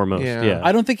 first and foremost. Yeah. Yeah.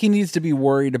 I don't think he needs to be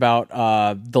worried about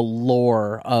the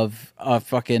lore of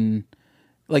fucking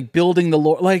like building the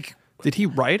lore. Like did he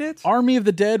write it? Army of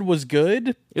the Dead was good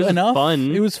It was enough.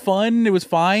 fun. It was fun. It was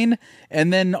fine.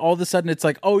 And then all of a sudden it's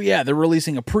like, oh yeah, they're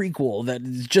releasing a prequel that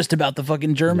is just about the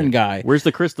fucking German guy. Where's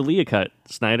the Chris D'Elia cut,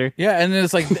 Snyder? Yeah, and then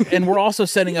it's like, and we're also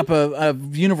setting up a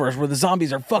universe where the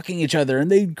zombies are fucking each other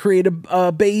and they create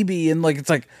a baby, and like it's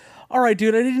like, all right,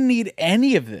 dude, I didn't need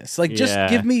any of this. Like, just Yeah.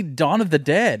 give me Dawn of the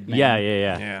Dead, man.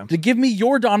 Yeah. To give me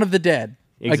your Dawn of the Dead.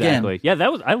 Exactly. Again.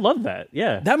 Yeah, I love that.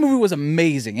 Yeah. That movie was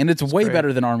amazing, and it's way great.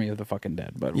 better than Army of the fucking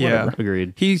Dead. But Yeah. whatever.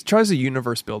 Agreed. He tries to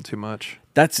universe build too much.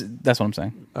 That's what I'm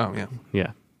saying. Oh yeah.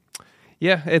 Yeah.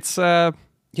 Yeah, it's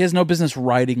He has no business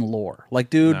writing lore.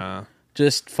 Like, dude, Nah.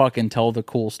 just fucking tell the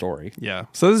cool story. yeah.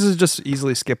 So this is just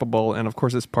easily skippable, and of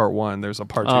course it's part 1. There's a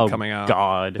part 2 Oh, coming out.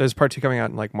 God. There's part 2 coming out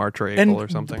in like March or April And or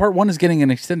something. part 1 is getting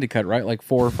an extended cut, right? Like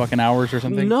 4 fucking hours or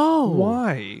something. No.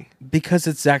 Why? Because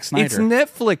it's Zack Snyder. It's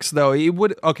Netflix though. It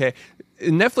would okay.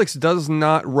 Netflix does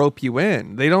not rope you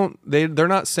in. They're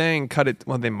not saying cut it.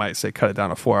 Well, they might say cut it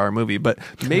down a 4-hour movie, but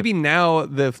maybe now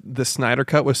the Snyder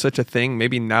cut was such a thing.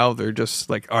 Maybe now they're just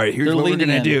like, all right, here's They're what we're leaning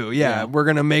gonna in. do. Yeah, Yeah. we're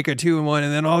gonna make a 2-in-1,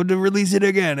 and then I'll release it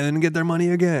again, and then get their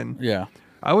money again. Yeah.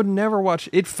 I would never watch.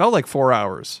 It felt like 4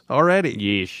 hours already.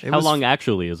 Yeesh. It How was- long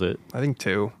actually is it? I think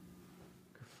 2.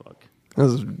 Fuck.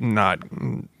 This is not.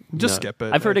 Just No. skip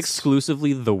it. I've heard It's-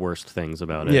 exclusively the worst things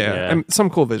about it. Yeah, and some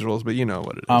cool visuals, but you know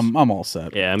what it is. I'm all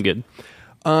set. Yeah, I'm good.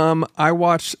 I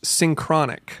watched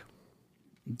Synchronic.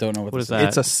 Don't know what What this is that?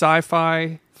 It's a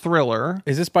sci-fi thriller.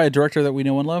 Is this by a director that we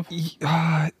know and love?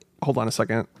 Hold on a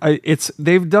second.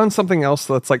 They've done something else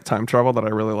that's like time travel that I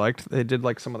really liked. They did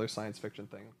like some other science fiction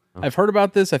thing. I've heard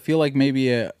about this. I feel like maybe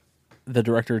the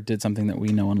director did something that we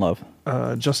know and love.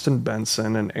 Justin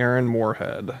Benson and Aaron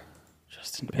Moorhead.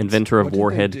 Justin Benson. Inventor of What did they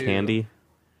Warhead do? Candy.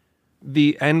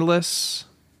 The Endless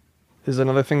is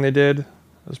another thing they did. It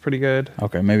was pretty good.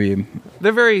 Okay, maybe.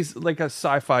 They're very like a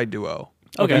sci-fi duo.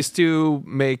 Okay. These two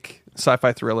make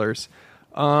sci-fi thrillers.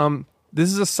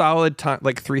 This is a solid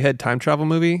three-head time travel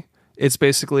movie. It's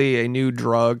basically a new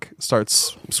drug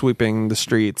starts sweeping the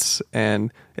streets,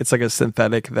 and it's like a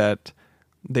synthetic that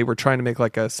they were trying to make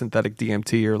like a synthetic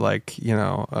DMT or like,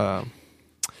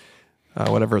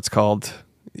 whatever it's called,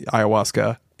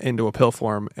 ayahuasca, into a pill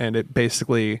form, and it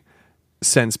basically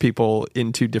sends people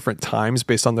into different times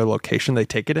based on their location they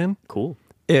take it in. Cool.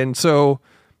 And so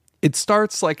it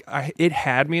starts like it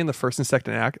had me in the first and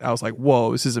second act. I was like,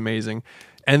 whoa, this is amazing.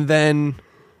 And then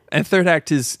third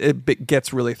act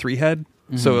gets really three-head,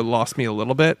 so it lost me a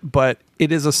little bit, but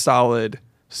it is a solid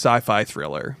sci-fi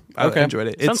thriller. I enjoyed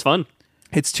it. Sounds fun.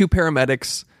 It's two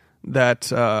paramedics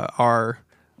that are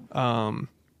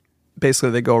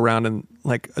basically they go around and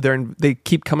like they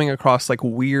keep coming across like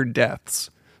weird deaths.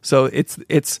 So it's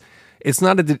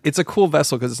not it's a cool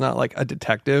vessel because it's not like a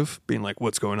detective being like,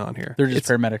 what's going on here? They're just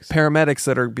paramedics. Paramedics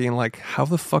that are being like, how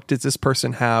the fuck does this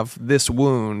person have this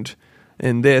wound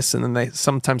and this? And then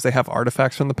sometimes they have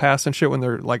artifacts from the past and shit when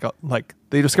they're like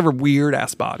they discover weird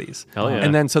ass bodies. Hell yeah.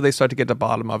 And then so they start to get to the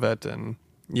bottom of it, and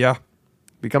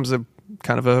becomes a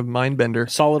kind of a mind bender.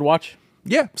 Solid watch.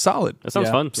 Yeah, solid. That sounds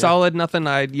fun. Yeah. Solid, nothing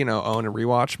I'd own and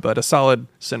rewatch, but a solid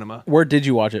cinema. Where did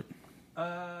you watch it?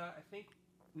 I think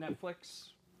Netflix.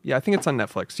 Yeah, I think it's on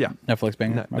Netflix. Yeah, Netflix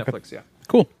banger. Okay. Netflix. Yeah.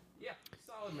 Cool. Yeah,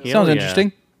 solid. Hell Sounds yeah.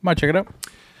 interesting. Might check it out.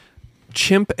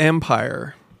 Chimp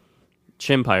Empire.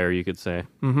 Chimpire, you could say.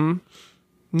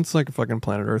 It's like a fucking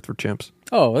Planet Earth for chimps.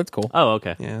 Oh, that's cool. Oh,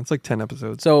 okay. Yeah, it's like 10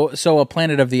 episodes. So a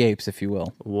Planet of the Apes, if you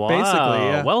will. Wow. Basically,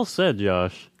 yeah. Well said,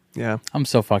 Josh. Yeah. I'm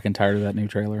so fucking tired of that new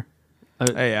trailer.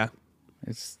 Yeah.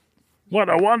 It's What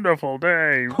a wonderful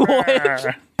day. What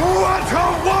a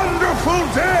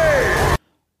wonderful day!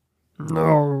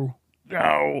 No.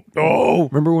 No.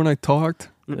 Remember when I talked?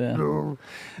 yeah.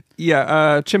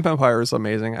 Yeah, Chimp Empire is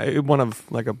amazing. One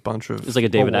of like a bunch of It's like a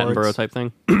David awards. Attenborough type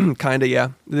thing. Kind of, yeah.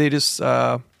 They just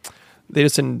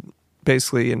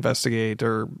basically investigate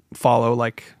or follow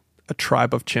like a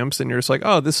tribe of chimps, and you're just like,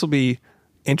 oh, this will be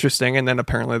interesting. And then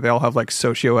apparently they all have like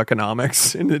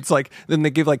socioeconomics, and it's like then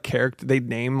they give like character, they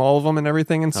name all of them and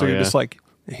everything, and so you're just like,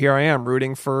 here I am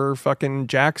rooting for fucking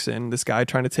Jackson, this guy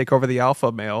trying to take over the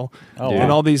alpha male,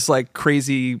 and all these like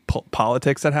crazy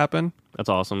politics that happen. That's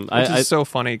awesome. Which is so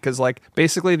funny because like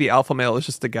basically the alpha male is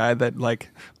just the guy that like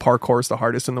parkours the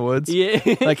hardest in the woods. Yeah.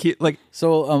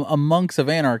 So a monks of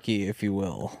anarchy, if you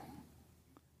will.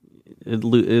 It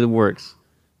works.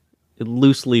 It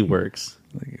loosely works.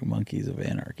 Like monkeys of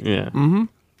anarchy. Yeah. You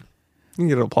can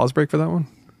get an applause break for that one.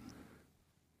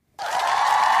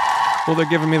 Well, they're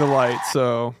giving me the light,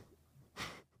 so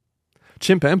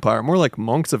Chimp Empire, more like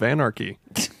monks of anarchy.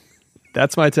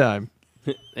 That's my time.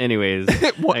 Anyways.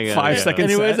 What, I gotta 5 go.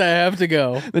 seconds? Anyways, I have to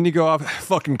go. Then you go off.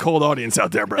 Fucking cold audience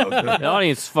out there, bro. The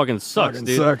audience fucking sucks, Fucking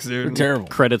dude. sucks, dude. Terrible.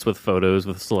 Credits with photos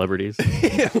with celebrities.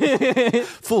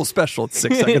 Full special. It's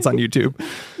 6 seconds on YouTube.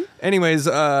 Anyways,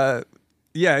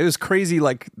 yeah, it was crazy.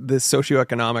 Like the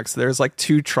socioeconomics. There's like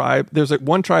there's like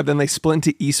one tribe. Then they split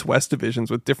into east-west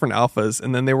divisions with different alphas,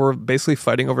 and then they were basically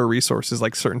fighting over resources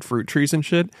like certain fruit trees and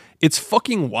shit. It's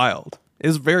fucking wild.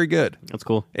 It's very good. That's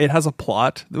cool. It has a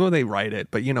plot. Well, they write it,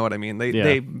 but you know what I mean. They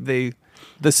the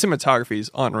cinematography is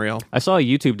unreal. I saw a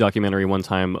YouTube documentary one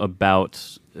time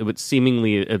about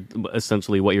seemingly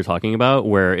essentially what you're talking about,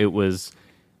 where it was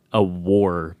a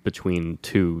war between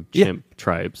two chimp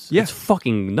tribes. Yeah. It's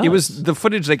fucking nuts. It was the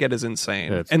footage they get is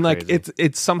insane, That's and like crazy.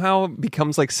 it somehow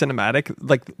becomes like cinematic.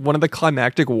 Like one of the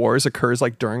climactic wars occurs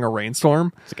like during a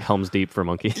rainstorm. It's like Helm's Deep for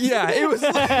monkeys. Yeah, it was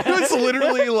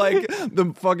literally like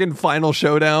the fucking final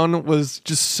showdown was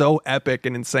just so epic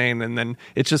and insane, and then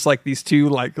it's just like these two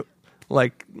like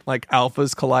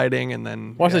alphas colliding, and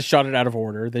then Watch they shot it out of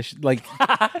order. They should like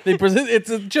they present. It's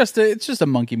just a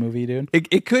monkey movie, dude.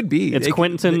 it could be. It's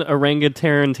Quentin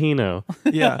Orangutan Tarantino.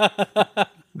 Yeah,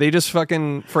 they just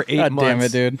fucking for 8 God months. damn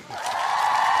it, dude.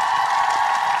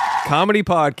 Comedy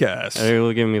podcast. Hey,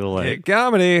 will give me the light.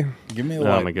 Comedy. Give me a Oh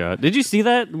light. my god! Did you see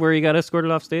that where he got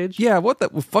escorted off stage? Yeah, what the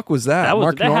fuck was that? That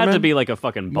had to Norman? be like a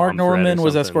fucking bomb Mark threat Norman or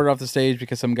was something. escorted off the stage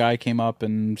because some guy came up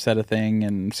and said a thing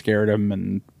and scared him,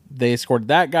 and they escorted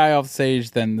that guy off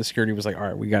stage, then the security was like, all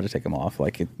right, we got to take him off.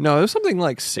 Like, No, it was something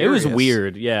like It serious. was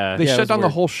weird. Yeah. They Yeah, it shut was down the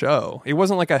weird. whole show. It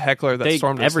wasn't like a heckler that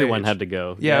stormed the Everyone stage. had to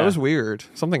go. Yeah, it was weird.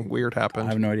 Something weird happened.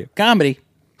 I have no idea. Comedy.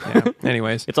 Yeah.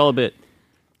 Anyways, It's all a bit.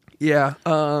 yeah.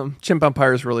 Chimp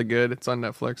Empire is really good. It's on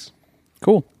Netflix.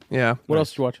 Cool. Yeah. What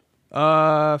else did you watch?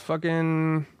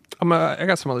 Fucking. I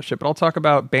got some other shit, but I'll talk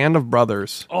about Band of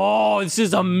Brothers. Oh, this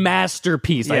is a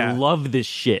masterpiece. Yeah. I love this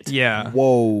shit. Yeah.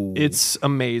 Whoa. It's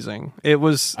amazing. It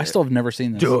was I still have never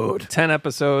seen this. 10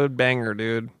 episode banger,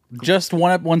 dude. Just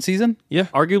one season? Yeah.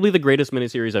 Arguably the greatest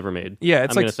miniseries ever made. Yeah,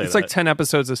 it's I'm like gonna say it's that. like 10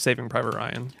 episodes of Saving Private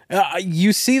Ryan.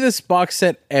 You see this box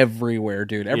set everywhere,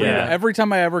 dude. Every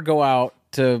time I ever go out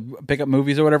to pick up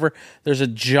movies or whatever, there's a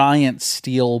giant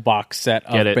steel box set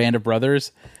Get of it. Band of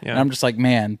Brothers. Yeah. And I'm just like,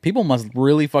 man, people must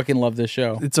really fucking love this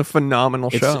show. It's a phenomenal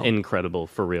It's show. incredible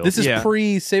for real. This is Yeah.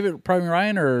 pre Save It Private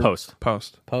Ryan or post.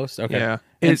 Post. Post? Okay. Yeah.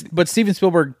 And- but Steven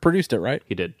Spielberg produced it, right?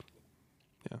 He did.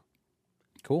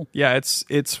 Cool. Yeah, it's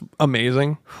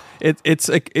amazing. It's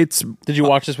Did you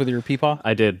watch this with your peepaw?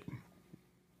 I did.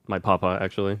 My papa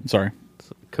actually. Sorry.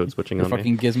 Code switching Your on me.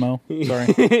 fucking gizmo.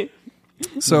 Sorry.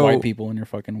 so White people and your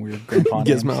fucking weird grandpa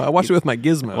Gizmo. names. I watched it with my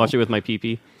Gizmo. Watch it with my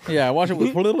pee-pee. Yeah, I watch it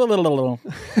with All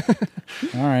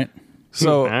right.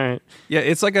 So All right. yeah,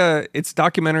 it's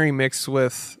documentary mixed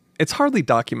with. It's hardly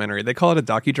documentary. They call it a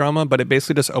docudrama, but it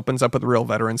basically just opens up with real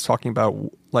veterans talking about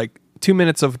like 2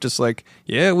 minutes of just like,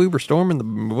 yeah, we were storming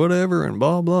the whatever and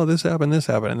blah blah. This happened,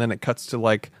 and then it cuts to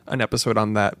like an episode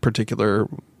on that particular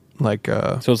like.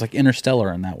 So it's like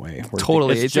Interstellar in that way. where it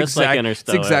Totally, It's just like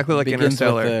Interstellar. It's exactly like begins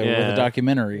Interstellar. with Yeah. a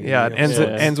documentary. Yeah, it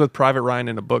ends with Private Ryan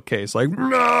in a bookcase. Like,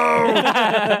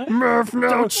 no, Murph, no,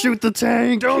 Don't shoot the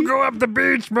tank. don't go up the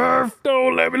beach, Murph.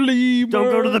 Don't let me leave.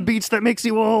 Don't go to the beach that makes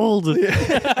you old.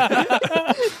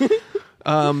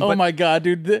 Oh my god,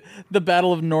 dude! The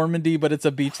Battle of Normandy, but it's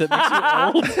a beach that makes you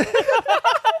old.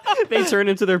 They turn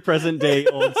into their present day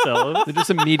old selves. They're just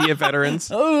immediate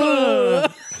veterans. I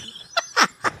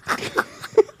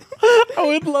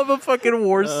would love a fucking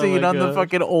war scene my on the gosh.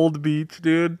 fucking old beach,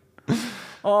 dude.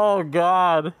 Oh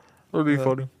god, that'd be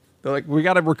funny. They're like, we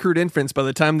got to recruit infants. By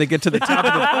the time they get to the top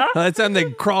of the, by the time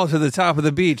they crawl to the top of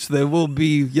the beach, they will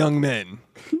be young men.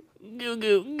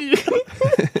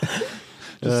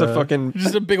 Just a fucking.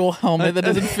 Just a big old helmet that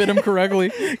doesn't fit him correctly.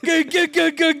 Go, go,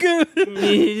 go, go, go.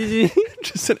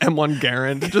 Just an M1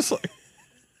 Garand. Just like.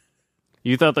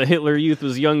 You thought the Hitler Youth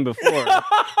was young before.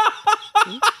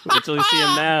 Wait till you see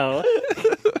him now.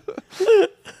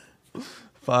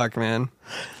 Fuck, man.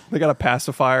 They got a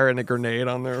pacifier and a grenade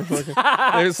on their fucking.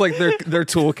 It's like their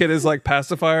toolkit is like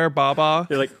pacifier, Baba,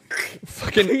 They're like,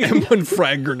 fucking M1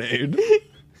 frag grenade,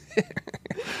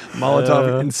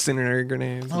 Molotov incendiary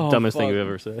grenades. Oh, dumbest thing fuck. you've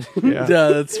ever said. Yeah, Yeah,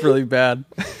 that's really bad.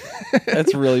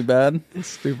 That's really bad.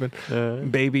 stupid.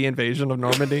 Baby invasion of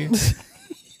Normandy.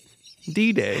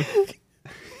 D-Day.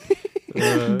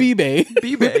 B-Bay.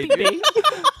 B-Bay.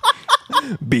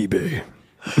 B-Bay.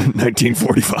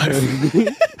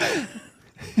 1945.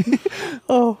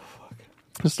 Oh,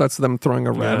 Just that's them throwing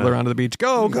a rattler onto the beach.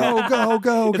 Go, go, go,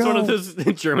 go, It's go. one of those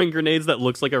German grenades that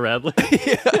looks like a rattler.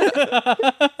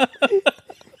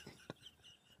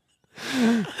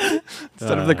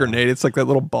 Instead of the grenade, it's like that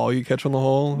little ball you catch on the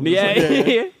hole.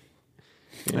 Yeah.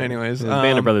 Anyways,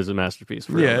 Band of Brothers is a masterpiece.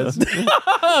 For yeah, real.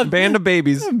 it's band of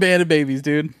babies. band of babies,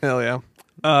 dude. Hell yeah.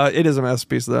 It is a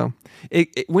masterpiece though.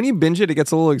 When you binge it, it gets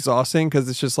a little exhausting because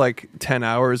it's just like 10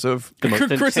 hours of The most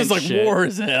Chris is intense like shit. war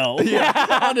as hell.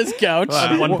 on his couch.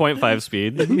 At 1.5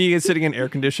 speed. me sitting in air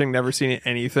conditioning, never seen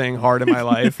anything hard in my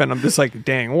life, and I'm just like,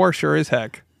 dang, war sure as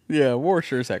heck. Yeah, war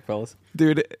sure as heck, fellas.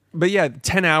 Dude, but yeah,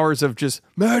 10 hours of just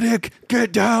medic,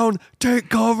 get down, take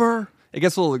cover. It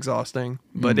gets a little exhausting,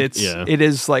 but it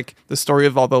is like the story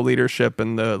of all the leadership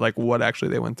and the like what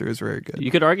actually they went through is very good. You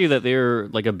could argue that they're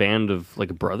like a band of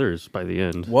like brothers by the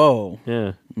end. Whoa.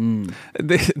 Yeah.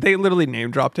 They literally name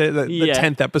dropped it. The Yeah.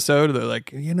 10th episode, they're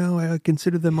like, I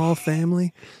consider them all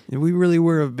family. And we really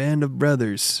were a band of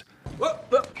brothers.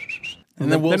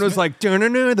 And then, Will it was Smith- like,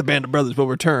 the Band of Brothers will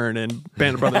return, and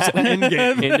Band of Brothers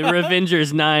Endgame. In the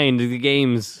Revengers 9, the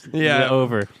games Yeah.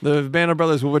 over. The Band of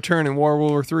Brothers will return in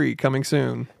World War III, coming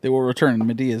soon. They will return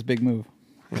Medea's big move.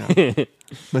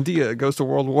 Medea goes to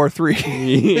World War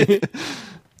III.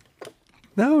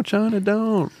 No, China,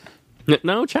 don't.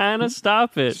 No, China,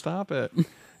 stop it. Stop it.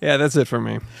 Yeah, that's it for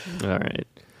me. All right.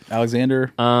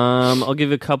 Alexander. I'll give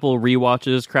you a couple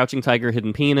rewatches. Crouching Tiger,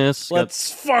 Hidden Penis. Let's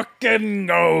fucking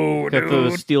go, got the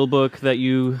dude. steelbook that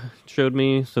you showed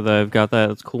me, so that I've got that.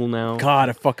 It's cool now. God,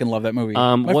 I fucking love that movie.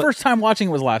 My what- first time watching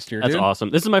it was last year, That's dude. awesome.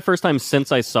 This is my first time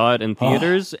since I saw it in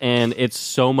theaters, and it's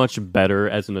so much better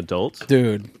as an adult.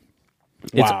 Dude,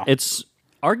 Wow. It's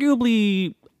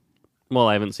arguably, well,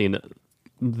 I haven't seen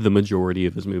the majority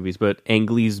of his movies, but Ang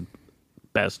Lee's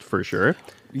best for sure.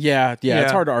 Yeah, Yeah.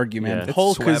 it's hard to argue, man. It's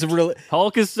Hulk is swept. really,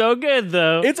 Hulk is so good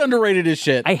though. it's underrated as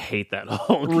shit. I hate that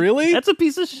Hulk. Really? That's a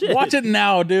piece of shit. Watch it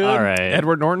now, dude. All right.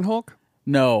 Edward Norton Hulk?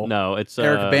 No, No, it's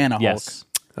Eric Bana Hulk. Yes.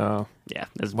 Oh. Yeah.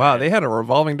 That's Wow, bad. they had a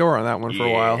revolving door on that one for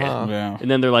a while, huh? Yeah. And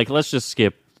then they're like, let's just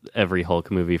skip every Hulk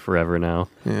movie forever now.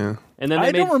 Yeah. And then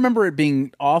I they don't remember it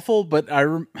being awful, but I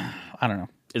don't know.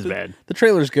 It's bad. The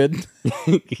trailer's good.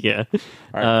 Yeah.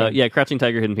 right, Yeah, Crouching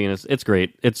Tiger, Hidden Penis. It's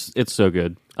great. It's so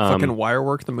good. Fucking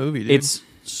Wirework the movie, dude. It's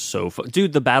so fun.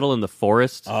 Dude, the battle in the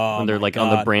forest when they're my like on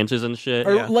the God. branches and shit.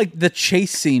 Or like the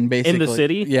chase scene, basically. In the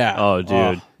city? Yeah. Oh,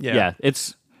 dude. yeah. Yeah.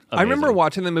 It's I remember amazing.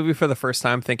 watching the movie for the first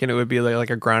time thinking it would be like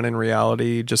a ground in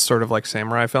reality, just sort of like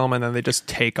samurai film, and then they just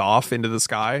take off into the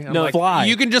sky. I'm No, like, fly.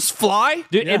 You can just fly?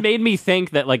 Dude, it made me think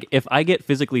that like if I get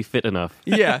physically fit enough,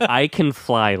 Yeah. I can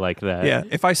fly like that. Yeah.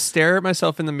 If I stare at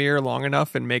myself in the mirror long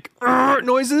enough and make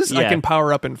noises, I Yeah. can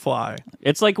power up and fly.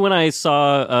 It's like when I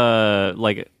saw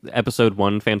like episode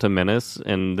 1 Phantom Menace,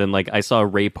 and then like I saw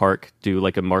Ray Park do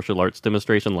like a martial arts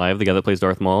demonstration live, the guy that plays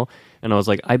Darth Maul, and I was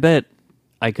like, I bet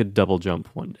I could double jump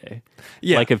one day.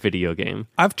 Yeah. Like a video game.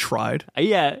 I've tried.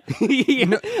 Yeah.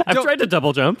 I've don't- tried to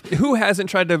double jump. Who hasn't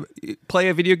tried to play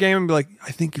a video game and be like,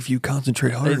 I think if you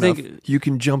concentrate hard enough, think- you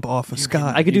can jump off a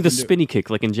sky. I could do the spinny kick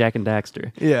like in Jack and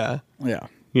Daxter. Yeah. Yeah.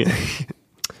 Yeah.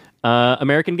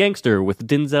 American Gangster with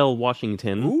Denzel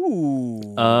Washington.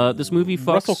 Ooh. This movie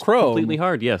fucks Russell Crowe. completely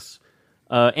hard, yes.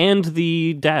 And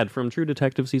the dad from True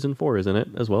Detective Season 4 is in it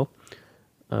as well.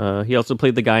 He also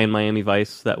played the guy in Miami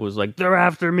Vice that was like, They're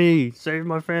after me. Save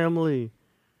my family.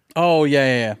 Oh,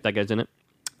 yeah. that guy's in it.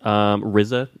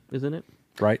 RZA is in it.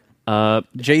 Right.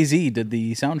 Jay-Z did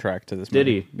the soundtrack to this Did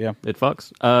movie. he? Yeah. It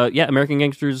fucks. Yeah, American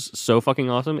Gangster's so fucking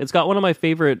awesome. It's got one of my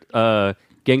favorite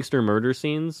gangster murder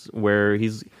scenes where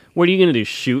he's, what are you going to do,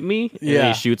 shoot me? And Yeah.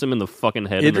 he shoots him in the fucking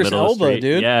head Idris in the middle Elba, of the street.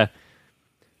 dude. Yeah.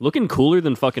 Looking cooler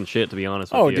than fucking shit, to be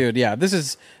honest with Oh, you. dude, yeah. This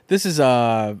is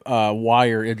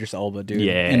Wire Idris Elba, dude.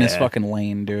 Yeah. In his fucking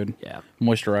lane, dude. Yeah.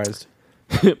 Moisturized.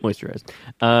 Moisturized.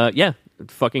 Yeah,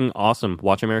 fucking awesome.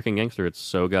 Watch American Gangster. It's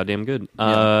so goddamn good.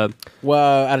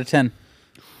 Well, out of 10.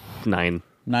 9.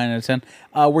 9 out of 10.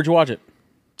 Where'd you watch it?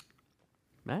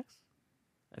 Max?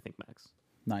 I think Max.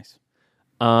 Nice.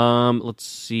 Let's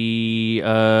see.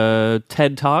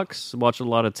 TED Talks. Watch a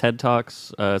lot of TED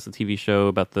Talks. It's a TV show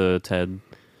about the TED.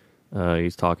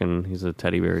 He's talking. He's a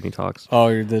teddy bear and he talks. Oh,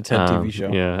 you're the TED TV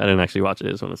show. Yeah, I didn't actually watch it.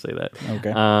 I just want to say that.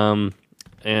 Okay.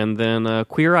 And then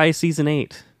Queer Eye Season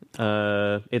 8.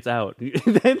 It's out.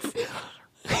 That's,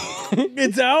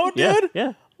 It's out, yeah, dude?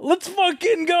 yeah. Let's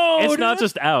fucking go, It's dude. not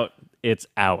just out. It's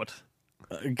out.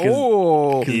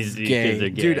 Oh, Because gay. they're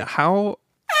gay. dude, how?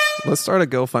 Let's start a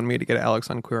GoFundMe to get Alex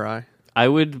on Queer Eye. I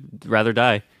would rather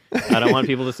die. I don't want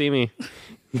people to see me,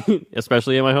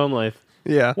 especially in my home life.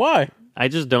 Yeah. Why? I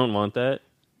just don't want that.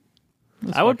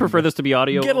 I would prefer this to be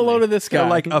audio. Get a load of this guy.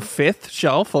 Like a fifth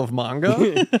shelf of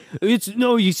manga. It's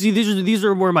no. You see, these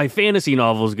are where my fantasy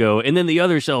novels go, and then the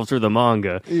other shelves are the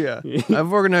manga. Yeah.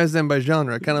 I've organized them by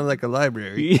genre, kind of like a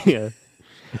library. Yeah,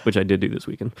 which I did do this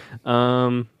weekend.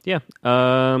 Yeah.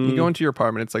 You go into your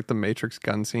apartment, it's like the Matrix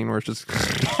gun scene where it's just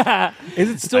Is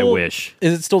it still? I wish.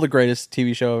 Is it still the greatest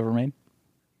TV show ever made?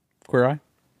 Queer Eye.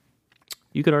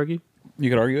 You could argue You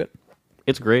could argue it.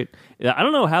 it's great. I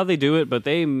don't know how they do it, but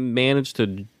they manage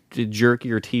to jerk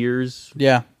your tears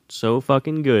Yeah, so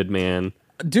fucking good, man.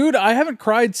 dude, I haven't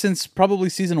cried since probably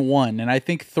season 1, and I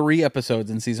think 3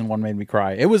 episodes in season 1 made me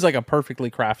cry. It was like a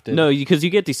perfectly crafted. No, because you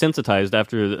get desensitized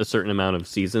after a certain amount of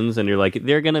seasons, and you're like,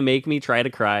 they're gonna make me try to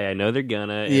cry. I know they're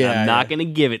gonna. And Yeah, I'm not yeah. gonna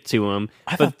give it to them.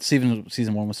 I thought season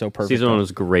 1 was so perfect. Season 1 though.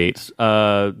 was great.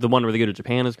 The one where they go to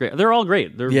Japan is great. They're all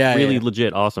great. They're Yeah, really yeah.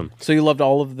 legit awesome. So you loved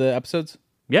all of the episodes?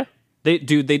 Yeah. They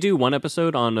do one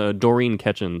episode on Doreen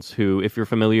Ketchens, who, if you're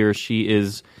familiar, she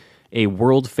is a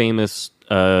world famous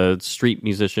street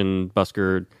musician,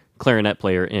 busker, clarinet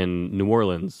player in New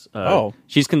Orleans.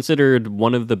 She's considered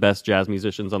one of the best jazz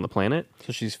musicians on the planet.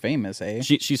 So she's famous, eh?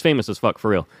 She's famous as fuck,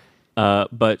 for real.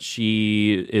 But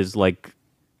she is like,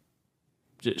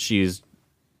 she's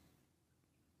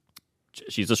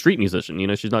a street musician. You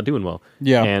know, she's not doing well.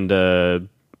 Yeah. And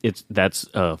that's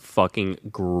a fucking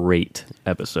great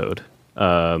episode.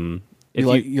 If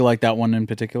You like that one in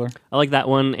particular? I like that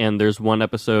one, and there's one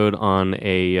episode on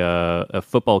a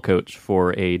football coach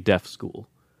for a deaf school.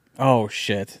 Oh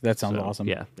shit, that sounds So, awesome.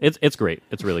 Yeah, it's great.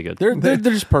 It's really good. they're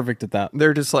just perfect at that.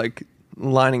 they're just like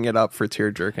lining it up for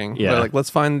tear jerking. Yeah. They're like, let's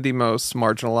find the most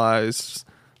marginalized,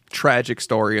 tragic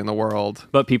story in the world.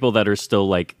 But people that are still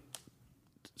like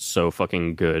so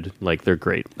fucking good. Like they're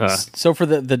great. So for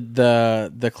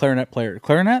the clarinet player,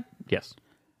 Yes.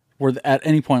 At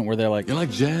any point where they're like, You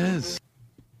like jazz?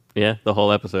 Yeah, the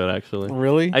whole episode actually.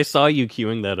 really? I saw you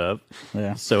queuing that up.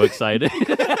 Yeah. So excited.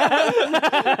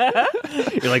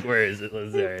 You're like, where is it?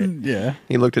 Let's say it. Yeah.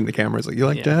 He looked in the camera. He's like, "You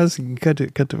like Yeah. jazz? Cut to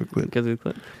a clip. Because it's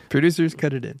Producers,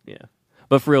 cut it in." yeah.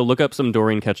 But for real, look up some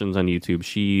Doreen Ketchens on YouTube.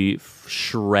 She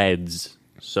shreds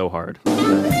so hard.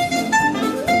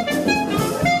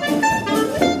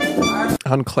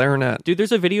 On clarinet. Dude,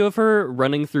 there's a video of her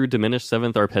running through diminished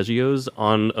seventh arpeggios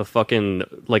on a fucking,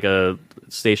 like a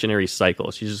stationary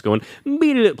cycle. She's just going,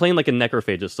 beat it, playing like a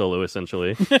necrophagus solo,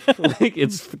 essentially. Like,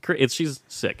 she's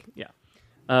sick. Yeah.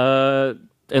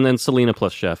 And then Selena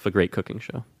plus Chef, a great cooking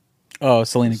show. Oh,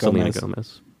 Selena Gomez. Selena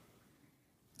Gomez.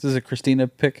 This is a Christina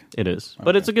pick. It is.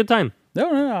 But it's a good time.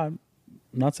 No, I'm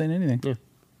not saying anything. Yeah.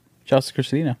 Shouts to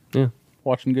Christina. Yeah.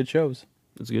 Watching good shows.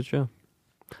 It's a good show.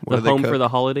 What The do they Home cook? for the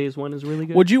Holidays one is really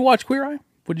good. Would you watch Queer Eye?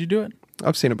 Would you do it?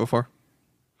 I've seen it before.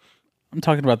 I'm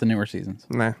talking about the newer seasons.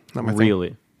 Nah, not my thing.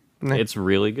 Really? Nah. It's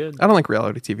really good. I don't like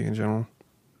reality TV in general.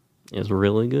 It's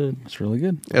really good. It's really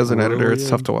good. As an Really editor, it's good.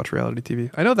 tough to watch reality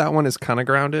TV. I know that one is kind of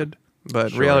grounded,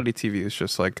 but Sure. reality TV is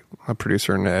just like a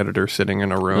producer and an editor sitting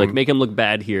in a room. Like make him look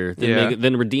bad here, then Yeah.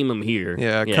 then redeem him here.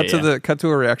 yeah, cut to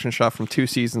a reaction shot from 2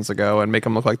 seasons ago and make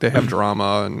them look like they have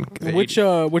drama and Which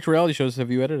reality shows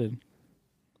have you edited?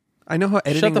 I know how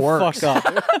editing Shut the works. fuck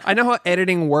up. I know how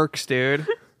editing works, dude.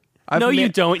 No, you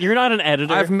don't. You're not an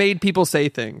editor. I've made people say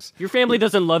things. Your family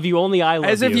doesn't love you. Only I love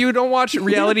you. As if you don't watch a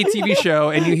reality TV show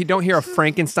and you don't hear a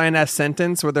Frankenstein-ass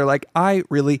sentence where they're like, "I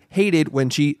really hated when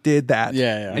she did that."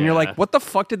 Yeah. And you're like, what the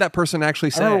fuck did that person actually I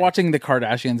say? remember watching the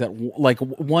Kardashians at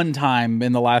one time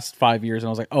in the last 5 years, and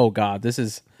I was like, "Oh God, this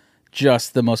is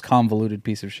just the most convoluted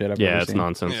piece of shit I've Yeah, ever it's seen."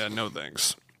 nonsense. Yeah, no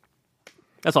thanks.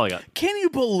 That's all I got. Can you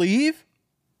believe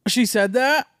she said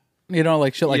that? You know,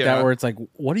 like shit like Yeah. that, where it's like,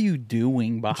 what are you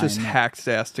doing behind Just that? hacked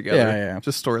ass together. Yeah.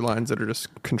 Just storylines that are just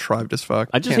contrived as fuck.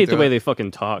 I just Can't hate the do way it. they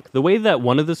fucking talk. The way that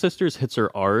one of the sisters hits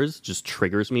her R's just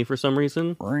triggers me for some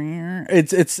reason.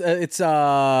 It's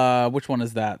which one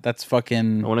is that? That's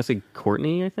fucking. I want to say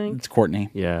Courtney, I think. It's Courtney.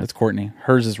 Yeah. It's Courtney.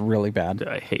 Hers is really bad.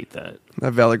 I hate that.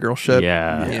 That Valley Girl shit.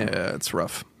 Yeah. Yeah, it's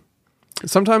rough.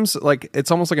 Sometimes, like,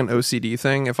 it's almost like an OCD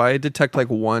thing. If I detect, like,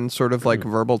 one sort of, like,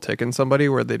 verbal tick in somebody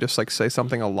where they just, like, say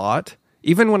something a lot,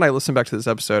 even when I listen back to this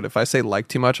episode, if I say like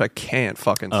too much, I can't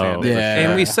fucking stand Oh, it. yeah.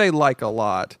 And we say like a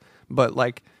lot, but,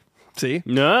 like, see?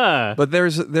 Nah. But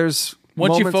there's Once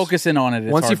you moments- focus in on it,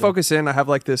 it's once you hard to- focus in, I have,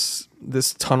 like, this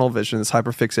tunnel vision, this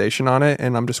hyperfixation on it,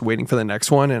 and I'm just waiting for the next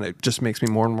one, and it just makes me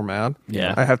more and more mad.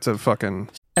 Yeah. I have to fucking...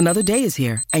 Another day is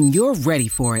here, and you're ready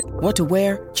for it. What to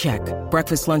wear? Check.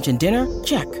 Breakfast, lunch, and dinner?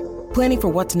 Check. Planning for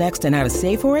what's next and how to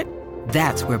save for it?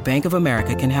 That's where Bank of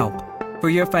America can help. For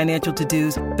your financial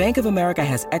to-dos, Bank of America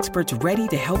has experts ready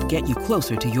to help get you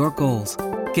closer to your goals.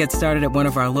 Get started at one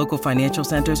of our local financial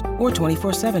centers or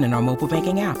 24/7 in our mobile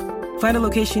banking app. Find a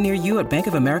location near you at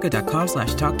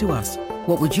bankofamerica.com/talktous.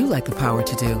 What would you like the power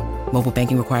to do? Mobile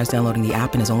banking requires downloading the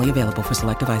app and is only available for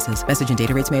select devices. Message and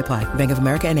data rates may apply. Bank of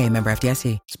America N.A., member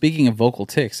FDIC. Speaking of vocal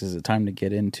ticks, is it time to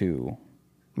get into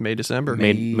May, December.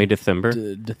 May December.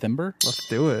 December? Let's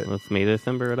do it. Let's May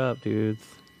December it up, dudes.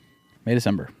 May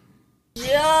December.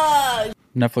 Yeah.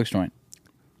 Netflix joint.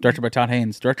 Directed by Todd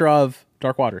Haynes, director of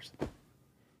Dark Waters.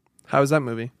 How is that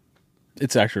movie?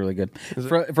 It's actually really good.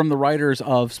 From the writers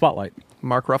of Spotlight,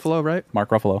 Mark Ruffalo, right? Mark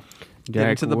Ruffalo.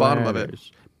 Get to the bottom of it.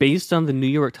 Based on the New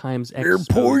York Times They're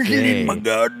poisoning my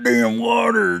goddamn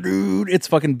water, dude. It's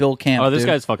fucking Bill Camp. Oh, this dude.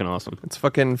 guy's fucking awesome. It's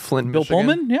fucking Flint, Bill Michigan.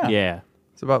 Pullman. Yeah. Yeah.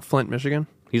 It's about Flint, Michigan.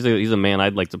 He's a man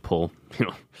I'd like to pull. You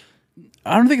know.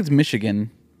 I don't think it's Michigan.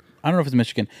 I don't know if it's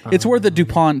Michigan. It's where the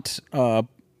DuPont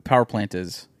power plant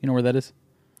is. You know where that is?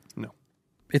 No.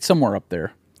 It's somewhere up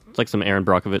there. It's like some Aaron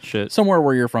Brockovich shit. Somewhere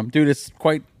where you're from. Dude, it's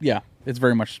quite, it's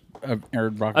very much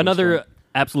Aaron Brockovich. Another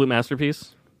absolute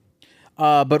masterpiece.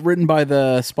 But written by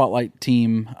the Spotlight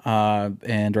team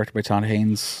and directed by Todd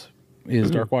Haynes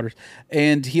is Dark Waters.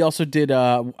 And he also did,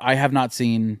 I have not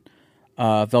seen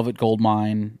Velvet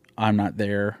Goldmine. I'm Not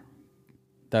There.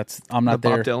 I'm Not The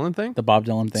There. Bob Dylan thing? The Bob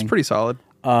Dylan thing. It's pretty solid.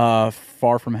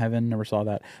 Far From Heaven. Never saw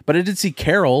that. But I did see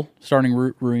Carol starring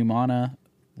Rooney Mara.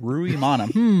 Rooney Mara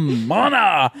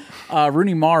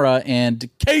and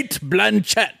Kate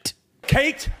Blanchett.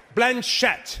 Kate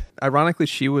Blanchett. Ironically,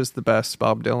 she was the best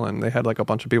Bob Dylan. They had like a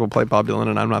bunch of people play Bob Dylan,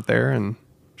 and I'm Not There, and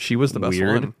she was the best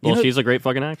Weird. one. Well, You know- she's a great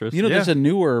fucking actress. You know, Yeah. there's a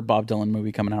newer Bob Dylan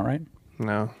movie coming out, right?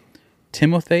 No.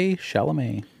 Timothée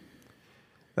Chalamet.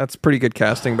 That's pretty good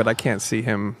casting, but I can't see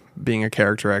him being a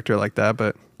character actor like that.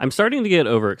 But I'm starting to get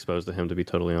overexposed to him, to be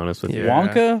totally honest with you.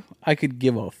 Wonka, I could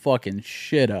give a fucking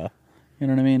shitta. You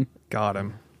know what I mean? Got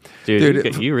him.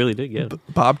 Dude, you really did get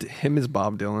it. Him is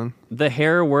Bob Dylan. The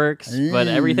hair works, but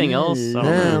everything else, I don't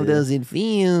know. does it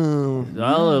feel?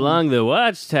 All along the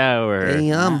watchtower.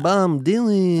 I'm Bob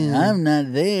Dylan. I'm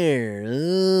not there.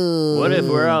 Ooh. What if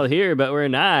we're all here, but we're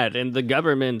not, and the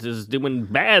government is doing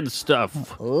bad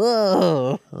stuff?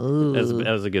 Whoa.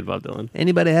 That was a good Bob Dylan.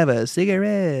 Anybody have a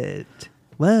cigarette?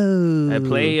 Whoa. I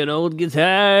play an old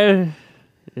guitar,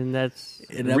 and that's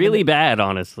really bad,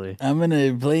 honestly. I'm going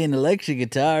to play an electric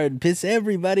guitar and piss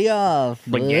everybody off.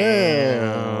 But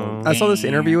yeah. I saw this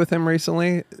interview with him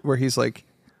recently where he's like,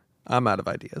 I'm out of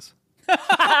ideas.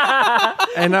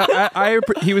 And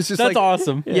he was just That's like,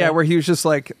 awesome. Yeah, where he was just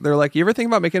like, they're like, you ever think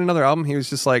about making another album? He was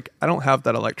just like, I don't have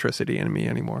that electricity in me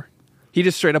anymore. He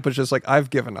just straight up was just like, I've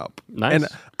given up. Nice. And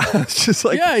I was just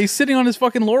like, Yeah, he's sitting on his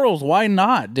fucking laurels. Why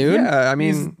not, dude? yeah, I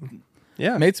mean,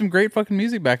 yeah. Made some great fucking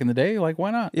music back in the day. Like,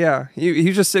 why not? Yeah, he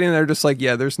was just sitting there just like,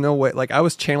 yeah, there's no way. Like, I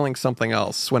was channeling something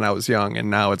else when I was young, and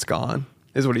now it's gone,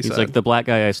 is what he He's said. like, the black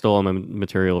guy I stole my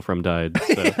material from died.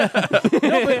 So.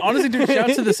 No, but honestly, dude,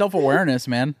 shouts to the self-awareness,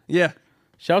 man. yeah,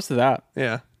 Shouts to that.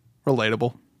 yeah.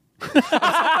 Relatable.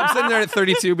 I'm sitting there at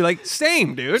 32, be like,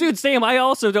 same, dude. Dude, Sam, I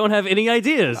also don't have any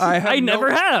ideas. I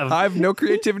never have. I have no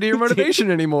creativity or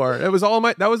motivation anymore. It was all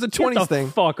that was a 20s Get the thing.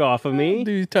 fuck off of me.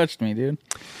 Dude, you touched me, dude.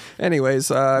 Anyways,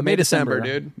 May December,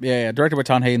 dude. Yeah, directed by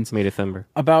Tom Hayden. May December.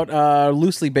 About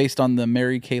loosely based on the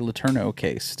Mary Kay Letourneau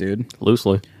case, dude.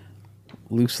 Loosely.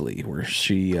 Loosely, where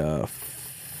she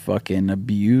fucking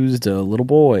abused a little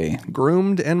boy.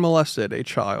 Groomed and molested a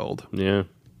child. Yeah.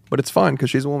 But it's fine because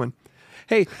she's a woman.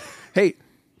 Hey,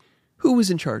 who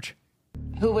was in charge?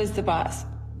 Who was the boss?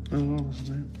 Who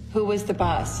was the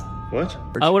boss? What?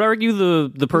 I would argue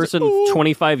the person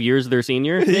 25 years their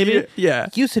senior, maybe. Yeah.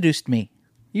 You seduced me.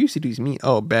 You seduce me.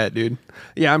 Oh, bad, dude.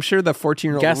 Yeah, I'm sure the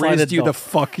 14-year-old Gaslighted raised you the to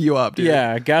fuck you up, dude.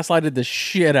 Yeah, gaslighted the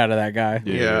shit out of that guy.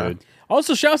 Dude. Yeah.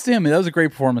 Also, shouts to him. That was a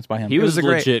great performance by him. He was a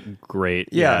great- legit great.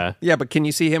 Yeah. Yeah, but can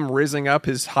you see him rizzing up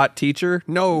his hot teacher?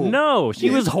 No. No, she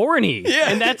was horny. Yeah.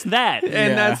 And that's that. And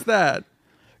Yeah. that's that.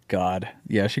 God,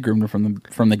 yeah, she groomed him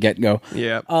from the get go.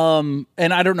 Yeah.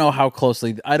 And I don't know how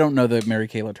closely. I don't know the Mary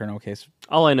Kay Letourneau case.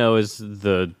 All I know is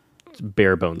the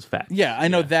bare bones fact. Yeah, I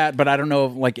know that, but I don't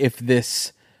know if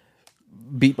this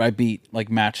beat by beat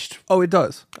matched. Oh, it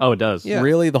does. Oh, it does. Yeah.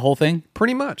 Really, the whole thing.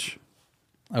 Pretty much.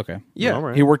 Okay. Yeah. All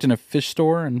right. He worked in a fish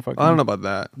store and fucking. I don't know about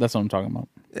that. That's what I'm talking about.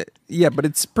 Yeah, but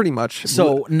it's pretty much.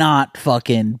 So not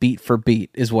fucking beat for beat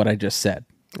is what I just said.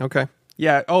 Okay.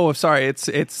 Yeah. Oh, sorry.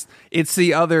 It's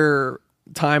the other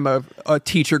time of a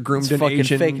teacher groomed It's an fucking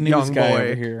Asian fake news young guy boy.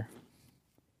 over here.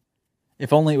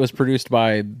 If only it was produced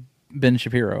by Ben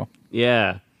Shapiro.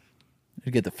 Yeah.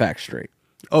 I'd get the facts straight.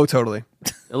 Oh, totally.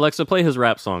 Alexa, play his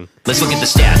rap song. Let's look at the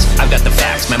stats. I've got the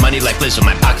facts. My money like Lizzo.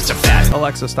 My pockets are fat.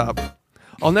 Alexa, stop.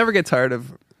 I'll never get tired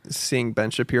of seeing Ben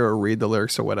Shapiro read the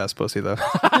lyrics to Wet Ass Pussy, though.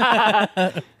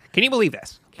 Can you believe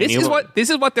this? This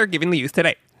is what they're giving the youth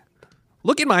today.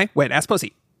 Look at my wet ass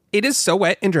pussy. It is so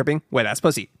wet and dripping, wet ass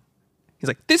pussy. He's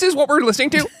like, this is what we're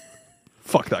listening to?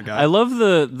 Fuck that guy. I love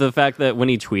the fact that when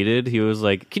he tweeted, he was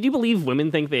like, can you believe women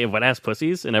think they have wet ass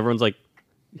pussies? And everyone's like,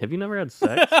 have you never had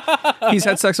sex? He's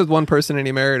had sex with one person and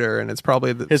he married her, and it's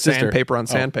probably the His sister. sandpaper on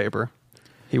sandpaper.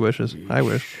 He wishes. I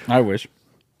wish. I wish.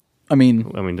 I mean,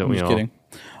 don't I'm we just all? kidding.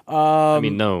 I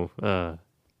mean, no.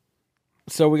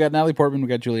 So we got Natalie Portman, we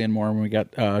got Julianne Moore, and we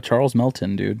got Charles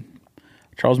Melton, dude.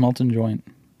 Charles Melton joint.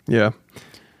 Yeah.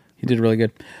 He did really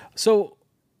good. So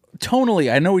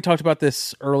tonally, I know we talked about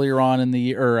this earlier on in the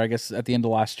year, or I guess at the end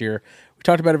of last year. We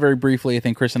talked about it very briefly. I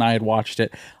think Chris and I had watched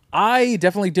it. I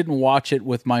definitely didn't watch it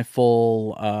with my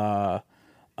full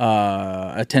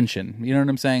attention. You know what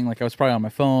I'm saying? Like, I was probably on my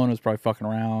phone. I was probably fucking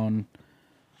around,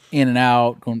 in and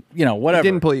out, going, whatever. It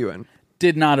didn't pull you in.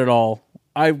 Did not at all.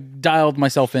 I dialed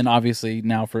myself in, obviously,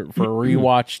 now for a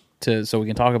rewatch so we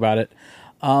can talk about it.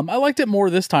 I liked it more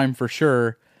this time for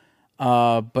sure,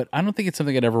 but I don't think it's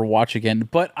something I'd ever watch again.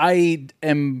 But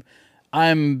I'm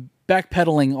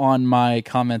backpedaling on my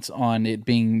comments on it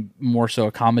being more so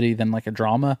a comedy than like a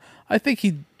drama. I think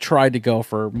he tried to go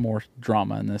for more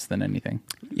drama in this than anything.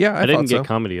 Yeah, I didn't thought get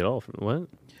comedy at all. What?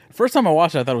 First time I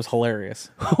watched it, I thought it was hilarious.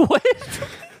 What?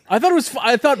 I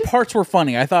thought parts were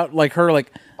funny. I thought like her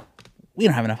we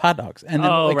don't have enough hot dogs, and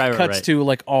then cuts to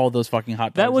like all those fucking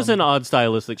hot dogs. That was an odd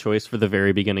stylistic choice for the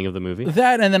very beginning of the movie.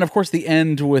 That, and then of course the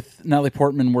end with Natalie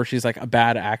Portman, where she's like a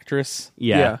bad actress.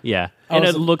 Yeah. And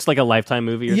it looks like a Lifetime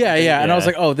movie. Or something. And I was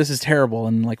like, oh, this is terrible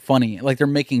and like funny. Like they're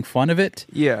making fun of it.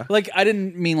 Yeah. Like I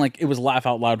didn't mean like it was laugh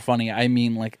out loud funny. I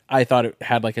mean like I thought it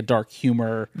had like a dark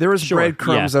humor. There was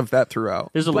breadcrumbs of that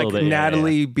throughout. There's a little bit.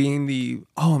 Natalie being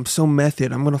I'm so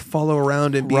method. I'm going to follow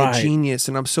around and be a genius,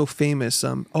 and I'm so famous.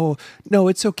 Oh no,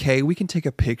 it's okay. We can take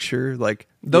a picture. Like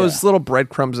those little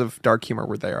breadcrumbs of dark humor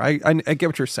were there. I get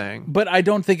what you're saying, but I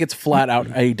don't think it's flat out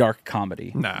a dark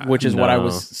comedy. Which is what I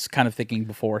was kind of thinking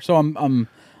before. So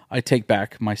I take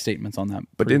back my statements on that.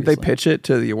 But didn't they pitch it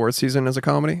to the award season as a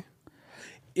comedy?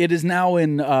 It is now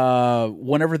in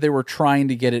whenever they were trying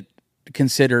to get it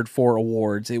considered for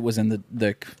awards, it was in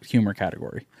the humor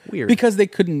category. Weird. Because they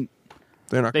couldn't.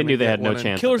 They knew they had no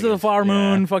chance. Killers of the Flower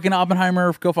Moon, fucking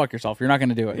Oppenheimer, go fuck yourself. You're not going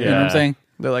to do it. You know what I'm saying?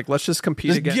 They're like, let's just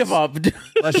compete against. Give up.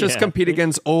 Let's just compete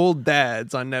against old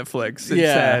dads on Netflix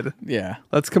instead. Yeah.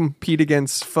 Let's compete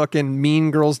against fucking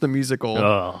Mean Girls the musical.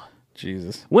 Oh,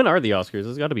 Jesus. When are the Oscars?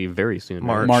 It's got to be very soon.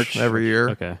 Right? March every year.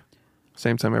 Okay.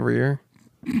 Same time every year.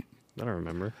 I don't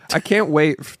remember. I can't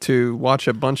wait to watch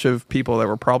a bunch of people that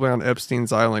were probably on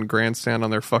Epstein's Island grandstand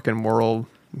on their fucking moral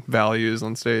values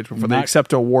on stage before they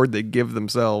accept an award they give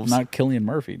themselves. Not Cillian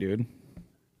Murphy, dude.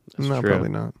 No, probably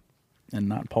not. And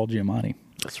not Paul Giamatti.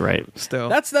 That's right. Still,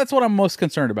 that's what I'm most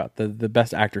concerned about. The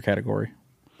best actor category.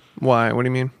 Why? What do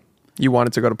you mean? You want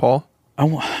it to go to Paul?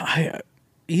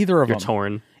 Either of You're them.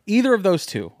 torn. Either of those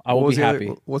two, I will be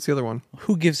happy. What's the other one?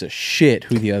 Who gives a shit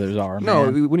who the others are? No,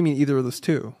 man? what do you mean either of those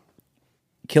two?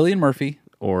 Cillian Murphy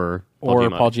or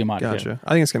Paul Giamatti. Gotcha. Yeah.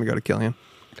 I think it's going to go to Cillian.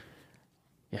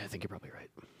 Yeah, I think you're probably right.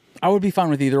 I would be fine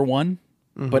with either one,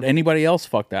 but anybody else,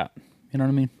 fuck that. You know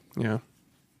what I mean? Yeah.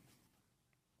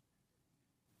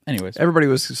 Anyways. Everybody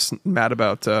was mad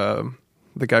about the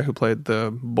guy who played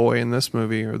the boy in this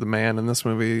movie, or the man in this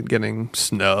movie, getting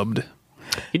snubbed.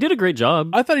 He did a great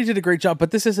job. I thought he did a great job, but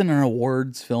this isn't an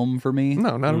awards film for me.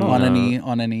 No, not at all.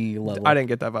 On any level. I didn't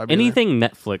get that vibe. Anything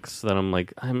Netflix that I'm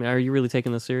like, are you really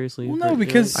taking this seriously? Well, no,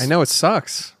 because I know it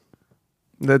sucks.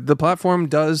 The platform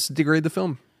does degrade the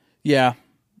film. Yeah.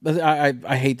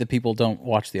 I hate that people don't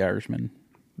watch The Irishman.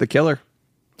 The Killer.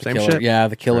 Same Killer. shit. Yeah,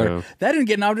 The Killer. True. That didn't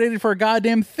get nominated for a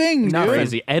goddamn thing, dude.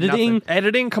 Crazy. Editing? Nothing.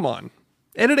 Editing? Come on.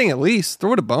 Editing at least.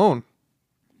 Throw it a bone.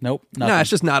 Nope. Nah,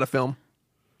 it's just not a film.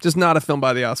 Just not a film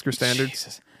by the Oscar standards.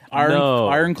 Jesus.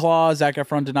 Iron Claw, Zac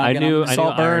Efron did not get nominated.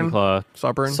 Saltburn.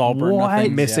 Saltburn.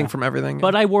 Nothing. Missing from everything.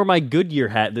 But I wore my Goodyear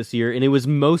hat this year, and it was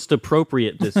most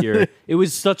appropriate this year. It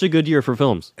was such a good year for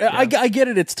films. I get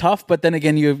it. It's tough, but then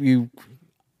again, you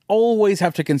always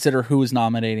have to consider who is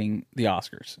nominating the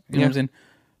Oscars. You know what I'm saying?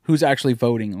 Who's actually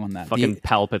voting on that? Fucking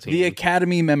Palpatine. The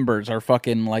Academy members are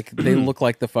fucking like, they look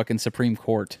like the fucking Supreme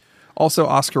Court. Also,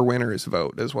 Oscar winners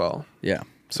vote as well. Yeah.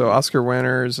 So Oscar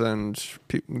winners and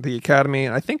the Academy,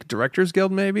 and I think Directors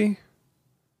Guild maybe.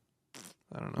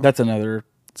 I don't know. That's another.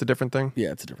 It's a different thing.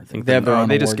 Yeah, it's a different thing. They have their own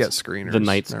They awards. just get screeners. The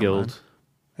Knights Never Guild. mind.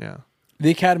 Yeah.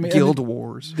 The Academy Guild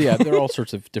Wars. Yeah, there are all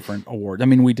sorts of different awards. I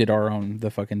mean, we did our own, the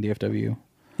fucking DFW.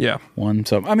 Yeah. One.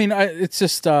 So I mean, it's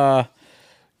just.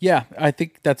 Yeah, I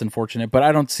think that's unfortunate, but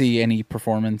I don't see any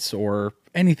performance or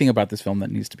anything about this film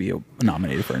that needs to be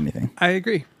nominated for anything. I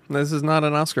agree. This is not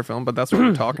an Oscar film, but that's what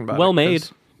we're talking about. Well made.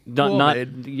 Not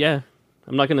made. Yeah.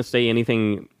 I'm not going to say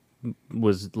anything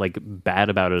was like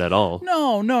bad about it at all.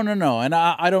 No. And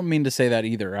I don't mean to say that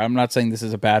either. I'm not saying this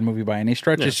is a bad movie by any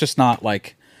stretch. Yeah. It's just not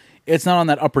like, it's not on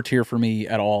that upper tier for me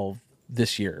at all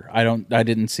this year. I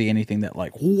didn't see anything that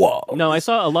like, whoa. No, I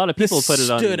saw a lot of people put it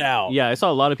on. Stood out. Yeah, I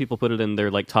saw a lot of people put it in their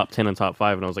like top 10 and top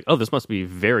 5, and I was like, oh, this must be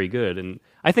very good. And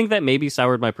I think that maybe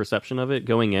soured my perception of it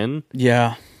going in.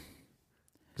 Yeah.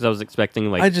 Because I was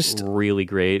expecting like really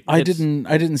great. I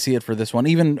didn't see it for this one,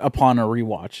 even upon a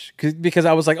rewatch, because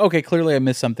I was like, okay, clearly I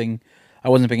missed something. I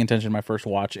wasn't paying attention to my first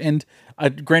watch, and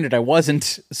granted, I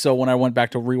wasn't. So when I went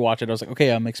back to rewatch it, I was like,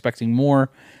 okay, I'm expecting more,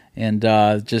 and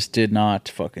just did not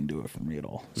fucking do it for me at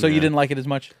all. So you didn't like it as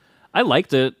much? I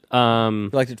liked it. You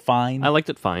liked it fine? I liked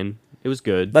it fine. It was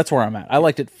good. That's where I'm at. I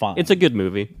liked it fine. It's a good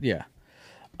movie. Yeah.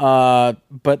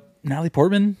 But Natalie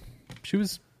Portman, she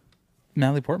was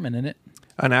Natalie Portman in it.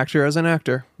 An actor as an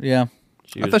actor. Yeah.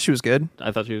 I thought she was good.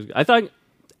 I thought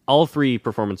all three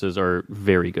performances are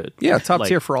very good. Yeah, top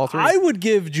tier for all three. I would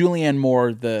give Julianne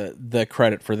Moore the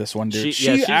credit for this one, dude.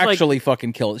 She actually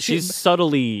fucking killed it. She's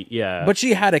subtly, yeah. But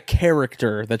she had a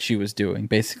character that she was doing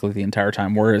basically the entire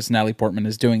time, whereas Natalie Portman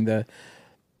is doing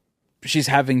she's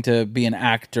having to be an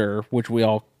actor, which we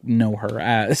all know her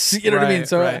as. You know what I mean?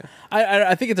 So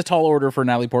I think it's a tall order for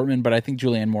Natalie Portman, but I think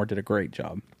Julianne Moore did a great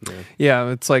job. Yeah,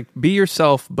 it's like be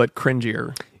yourself but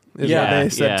cringier. Is what they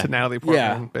said to Natalie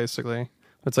Portman, basically.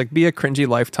 It's like be a cringy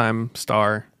Lifetime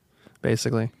star,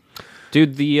 basically.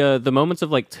 Dude, the moments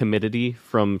of like timidity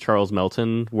from Charles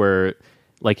Melton, where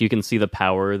like you can see the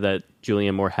power that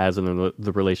Julianne Moore has in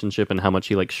the relationship and how much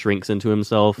he like shrinks into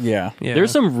himself. Yeah.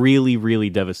 There's some really, really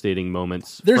devastating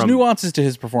moments. There's nuances to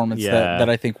his performance that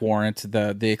I think warrant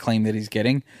the acclaim that he's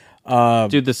getting.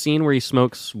 Dude, the scene where he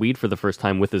smokes weed for the first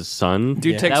time with his son.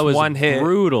 Dude takes that was one hit.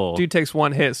 Brutal. Dude takes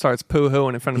one hit, starts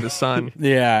poo-hooing in front of his son.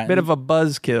 Yeah. Bit of a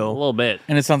buzzkill. A little bit.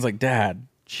 And it sounds like, Dad.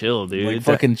 Chill, dude. Like,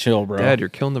 fucking chill, bro. Dad, you're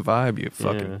killing the vibe, you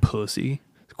fucking pussy.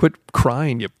 Quit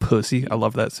crying, you pussy. I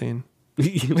love that scene. when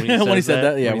he said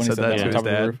that to his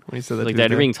dad. When he said that like, to his Dad,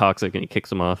 you're being toxic, and he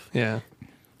kicks him off. Yeah.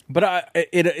 But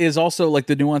it is also like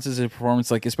the nuances of performance,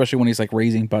 like especially when he's like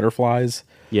raising butterflies.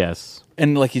 Yes.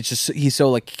 And like he's so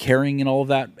like caring and all of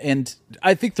that. And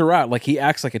I think throughout, like he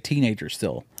acts like a teenager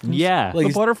still. Yeah. Like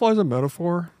the butterfly's a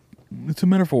metaphor. It's a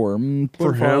metaphor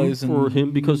for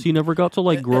him because he never got to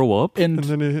like grow up. And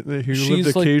then he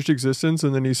lived a caged existence,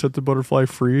 and then he set the butterfly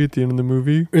free at the end of the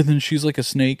movie. And then she's like a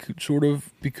snake, sort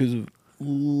of, because of.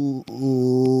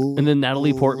 And then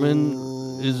Natalie Portman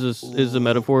is a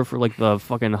metaphor for like the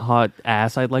fucking hot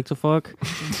ass I'd like to fuck.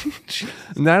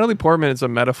 Natalie Portman is a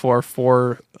metaphor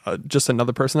for just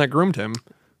another person that groomed him.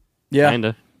 Yeah,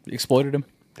 kinda exploited him.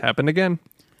 Happened again.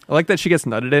 I like that she gets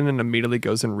nutted in and immediately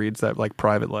goes and reads that like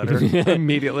private letter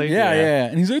immediately. Yeah.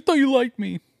 And he's like, I thought you liked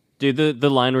me. Dude, the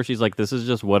line where she's like, "This is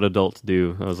just what adults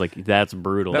do." I was like, "That's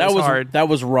brutal." That was hard. That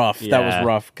was rough. Yeah. That was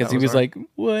rough because he was like,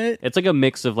 "What?" It's like a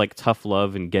mix of like tough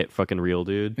love and get fucking real,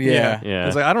 dude. Yeah.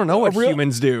 It's like I don't know what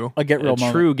humans do. A get real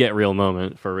moment. True get real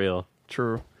moment for real.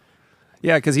 True.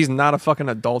 Yeah, because he's not a fucking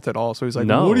adult at all. So he's like,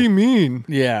 No. "What do you mean?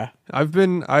 Yeah, I've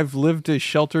lived a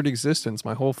sheltered existence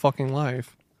my whole fucking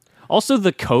life." Also,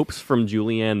 the copes from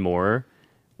Julianne Moore,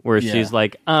 where she's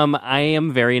like, I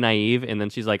am very naive, and then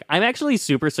she's like, I'm actually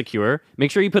super secure. Make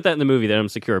sure you put that in the movie that I'm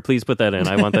secure. Please put that in.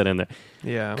 I want that in there.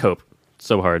 Yeah. Cope.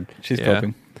 So hard. she's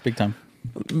coping big time.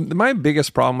 My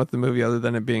biggest problem with the movie, other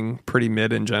than it being pretty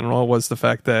mid in general, was the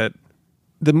fact that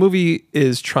the movie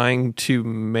is trying to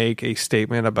make a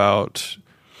statement about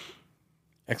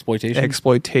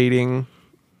exploitating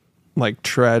like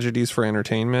tragedies for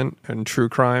entertainment and true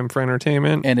crime for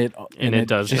entertainment, and it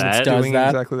does just that. doing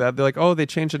exactly that. They're like, oh, they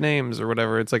changed the names or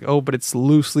whatever. It's like, oh, but it's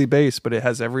loosely based, but it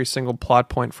has every single plot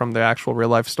point from the actual real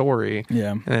life story.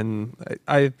 Yeah, and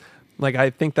I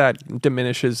think that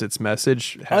diminishes its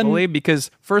message heavily because,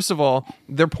 first of all,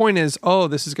 their point is, oh,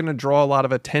 this is going to draw a lot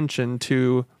of attention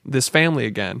to this family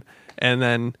again, and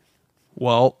then,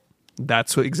 well,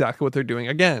 that's exactly what they're doing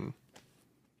again.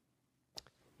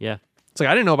 Yeah. It's like,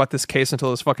 I didn't know about this case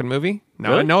until this fucking movie.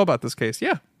 Now Really? I know about this case.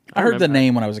 Yeah. I heard the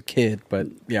name when I was a kid, but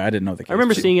yeah, I didn't know the case. I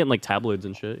remember seeing it in like tabloids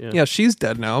and shit. Yeah. Yeah, she's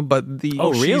dead now, but the...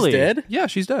 Oh, really? She's dead? Yeah,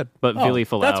 she's dead. But Vili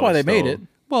Falau that's why they made still- it.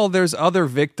 Well, there's other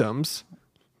victims.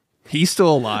 He's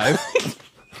still alive.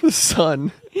 The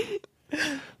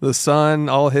son,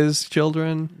 all his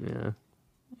children. Yeah.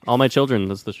 All My Children,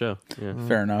 that's the show. Yeah.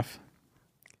 Fair enough.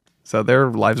 So their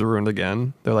lives are ruined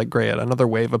again. They're like, great, another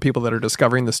wave of people that are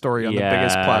discovering the story on the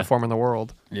biggest platform in the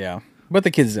world. Yeah. But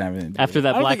the kids didn't have anything to do After with it. that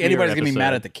I don't Black think anybody's Mirror going to be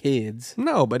mad episode. at the kids.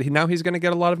 No, but now he's going to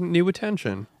get a lot of new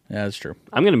attention. Yeah, that's true.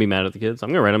 I'm going to be mad at the kids. I'm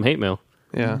going to write them hate mail.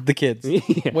 Yeah. The kids.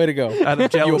 Way to go. Out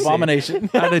of jealousy. You abomination.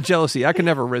 Out of jealousy. I could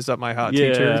never riz up my hot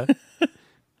teacher.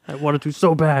 I wanted to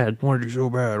so bad. Wanted to so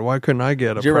bad. Why couldn't I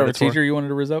get a Did you ever have a predator? teacher you wanted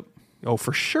to riz up? Oh,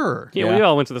 for sure. Yeah, we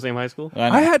all went to the same high school. I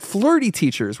know. I had flirty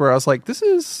teachers where I was like, this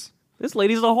is... This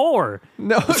lady's a whore.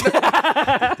 No.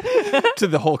 To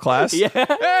the whole class? Yeah.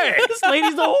 Hey, this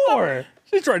lady's a whore.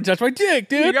 She's trying to touch my dick,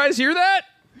 dude. You guys hear that?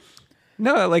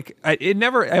 No, like, it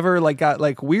never ever like got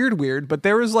like weird, but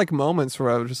there was like moments where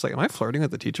I was just like, am I flirting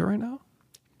with the teacher right now?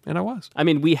 And I was. I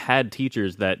mean, we had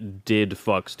teachers that did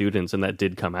fuck students and that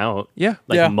did come out. Yeah.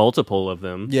 Like Yeah. multiple of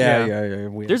them. Yeah.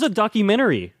 Weird. There's a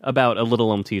documentary about a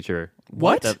Little Elm teacher.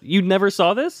 What? You never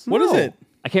saw this? What is it?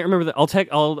 I can't remember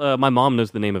that. My mom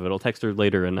knows the name of it. I'll text her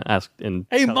later and ask. And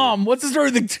Hey, tell Mom, her. what's the story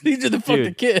of the teacher that fucked the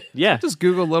Dude. kid? Yeah. Just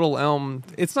Google Little Elm.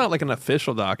 It's not like an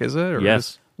official doc, is it? Or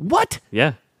Yes. What?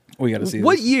 Yeah. We got to see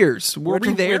What this. years? Were we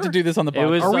We there? have to do this on the It podcast.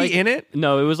 was Are like- we in it?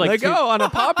 No, it was like two- on a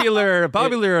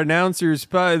popular announcers,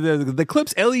 the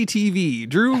Clips LETV.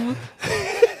 Drew.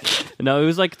 No, it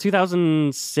was like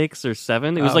 2006 or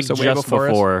 7. It was Oh, like so way just before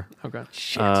us? before.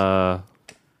 Okay.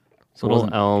 Little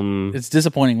wasn't- Elm. It's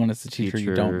disappointing when it's the teacher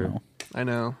you don't Teacher. know. I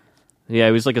know. Yeah,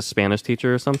 it was like a Spanish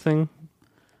teacher or something.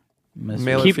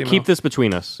 Male or Keep female? this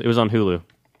between us. It was on Hulu.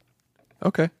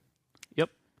 Okay. Yep.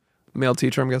 Male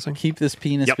teacher, I'm guessing. Keep this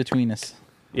penis between us.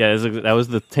 Yeah, that was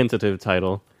the tentative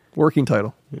title. Working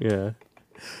title. Yeah.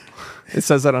 It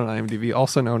says that on IMDb,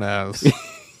 also known as.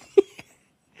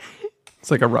 It's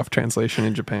like a rough translation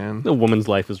in Japan. The woman's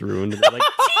life is ruined. And they're like,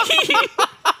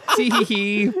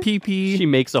 Tee pee pee. she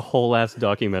makes a whole ass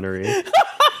documentary.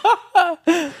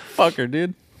 Fuck her,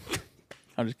 dude.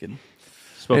 I'm just kidding.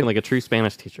 Spoken like a true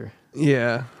Spanish teacher.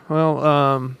 Yeah.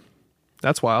 Well,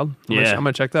 that's wild. I'm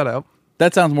gonna check that out.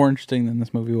 That sounds more interesting than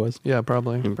this movie was. Yeah,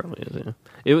 probably. It probably is,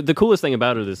 yeah. The coolest thing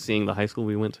about it is seeing the high school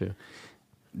we went to.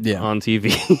 Yeah. On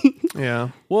TV. Yeah.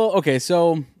 Well, okay,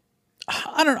 so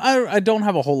I don't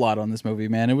have a whole lot on this movie,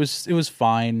 man. It was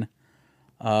fine.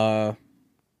 Yeah.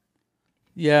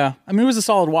 I mean, it was a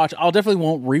solid watch. I'll definitely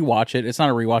won't rewatch it. It's not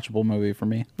a rewatchable movie for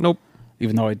me. Nope.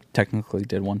 Even though I technically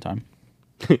did one time.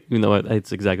 Even though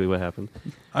it's exactly what happened.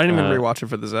 I didn't even rewatch it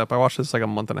for this app. I watched this like a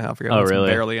month and a half ago. Oh, It's really?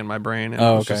 barely in my brain. And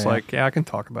I was just like, I can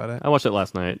talk about it. I watched it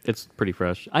last night. It's pretty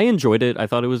fresh. I enjoyed it. I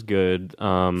thought it was good.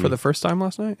 For the first time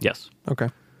last night? Yes. Okay.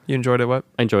 You enjoyed it, what?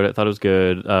 I enjoyed it. I thought it was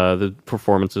good. The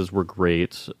performances were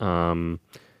great.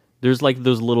 There's like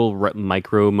those little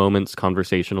micro moments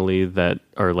conversationally that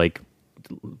are like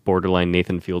borderline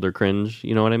Nathan Fielder cringe.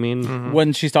 You know what I mean? Mm-hmm.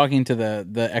 When she's talking to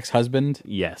the ex-husband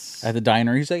Yes. at the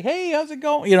diner, he's like, hey, how's it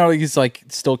going? You know, he's like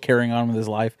still carrying on with his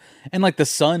life. And like the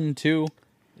son, too.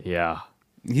 Yeah.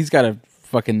 He's got a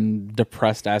fucking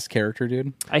depressed ass character,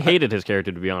 dude. I hated his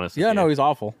character, to be honest. Yeah, no, he's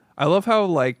awful. I love how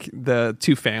like the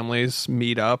two families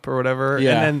meet up or whatever,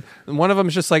 Yeah. and then one of them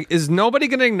is just like, "Is nobody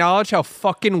going to acknowledge how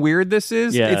fucking weird this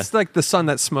is?" Yeah. It's like the son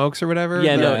that smokes or whatever.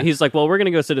 Yeah, no, he's like, well, we're going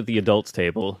to go sit at the adults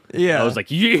table. Yeah. I was like,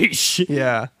 yeesh.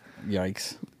 Yeah,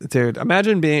 Yikes. dude.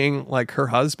 Imagine being like her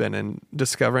husband and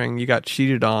discovering you got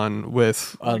cheated on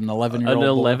with An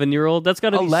 11-year-old. An 11-year-old? That's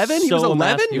got to be 11? so He was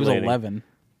 11? He was emasculating. 11.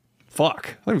 fuck.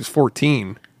 I think he was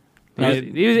 14.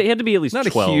 He had to be at least Not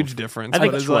 12. a huge difference. I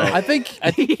think but it's 12. like,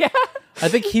 I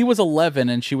think he was 11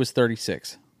 and she was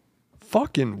 36.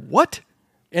 fucking what?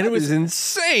 And It was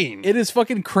insane. It is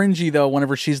fucking cringy though.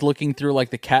 Whenever she's looking through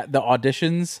like the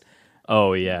auditions,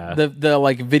 Oh, yeah. the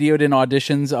like videoed in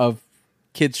auditions of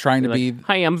kids trying to Like, be.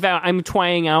 hi, I'm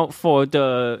trying out for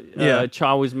the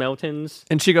Charles Meltons.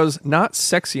 And she goes, "Not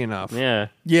sexy enough." Yeah.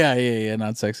 Yeah.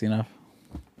 Not sexy enough.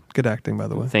 Good acting, by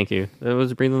the way. Thank you. That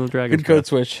was Breathing the Dragon. Good code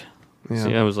switch. Yeah.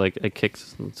 See, I was like, it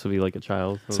kicks to be like a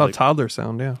child. I was That's how like, toddlers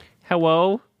sound. Yeah.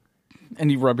 hello?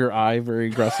 And you rub your eye very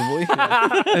aggressively.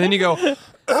 And then you go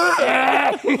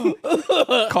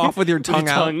cough with your tongue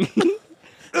out.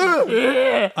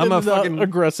 I'm a The fucking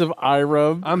aggressive eye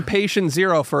rub. I'm patient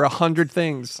zero for 100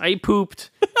 things. I pooped.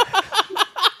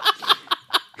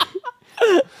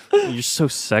 You're so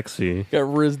sexy.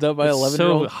 Got rizzed up by It's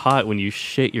 11-year-old. so hot when you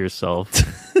shit yourself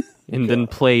and then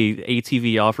play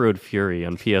ATV Off-Road Fury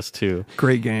on PS2.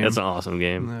 Great game. That's an awesome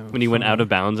game. When you went out of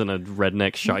bounds and a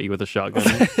redneck shot you with a shotgun,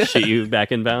 shoot you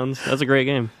back in bounds. That's a great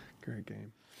game. Great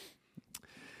game.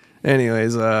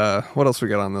 Anyways, what else we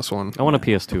got on this one? I want a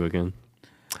PS2 again.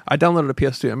 I downloaded a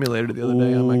PS2 emulator the other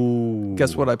day. I'm like,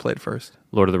 guess what I played first?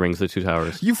 Lord of the Rings: The Two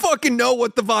Towers. You fucking know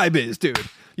what the vibe is, dude.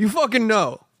 You fucking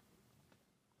know.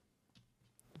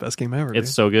 Best game ever. It's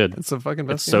dude. so good. It's the fucking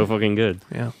best It's game. so fucking good.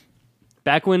 Yeah.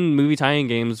 Back when movie tie-in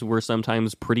games were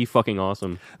sometimes pretty fucking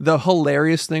awesome. The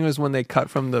hilarious thing was when they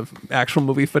cut from the actual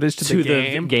movie footage to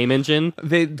the game. engine.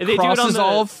 They do it cross on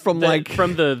dissolve from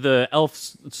the elf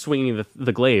swinging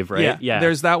the glaive, right? Yeah,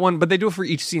 there's that one, but they do it for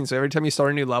each scene. So every time you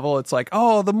start a new level, it's like,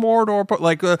 oh, the Mordor,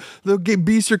 the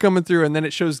beasts are coming through, and then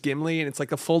it shows Gimli, and it's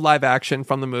like a full live action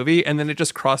from the movie, and then it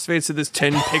just crossfades to this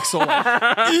 10 pixel.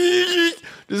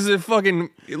 This is a fucking.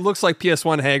 It looks like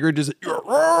PS1 Hagrid, just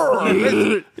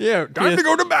yeah, time to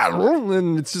go to battle,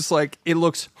 and it's just like it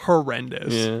looks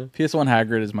horrendous. Yeah. PS1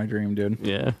 Hagrid is my dream, dude.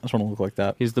 Yeah. I just want to look like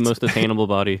that. He's the most attainable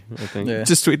body, I think. Yeah.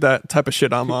 Just tweet that type of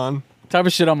shit I'm on. Type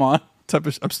of shit I'm on.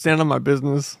 I'm standing on my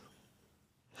business.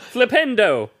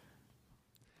 Flipendo.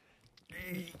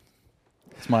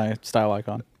 It's my style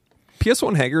icon.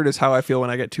 PS1 Hagrid is how I feel when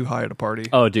I get too high at a party.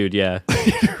 Oh, dude, yeah.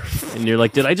 And you're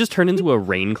like, did I just turn into a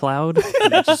rain cloud?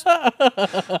 And it just-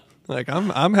 Like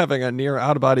I'm having a near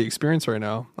out of body experience right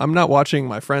now. I'm not watching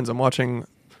my friends. I'm watching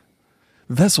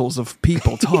vessels of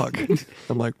people talk.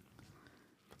 I'm like,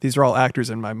 these are all actors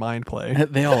in my mind play.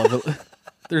 They all have.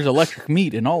 There's electric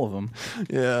meat in all of them.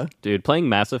 Yeah, dude, playing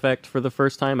Mass Effect for the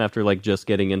first time after like just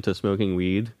getting into smoking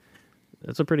weed.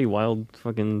 That's a pretty wild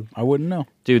fucking... I wouldn't know.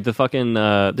 Dude, the fucking...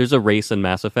 there's a race in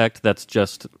Mass Effect that's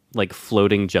just, like,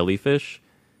 floating jellyfish,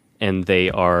 and they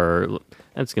are...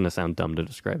 That's going to sound dumb to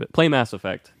describe it. Play Mass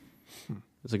Effect.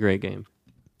 It's a great game.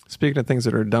 Speaking of things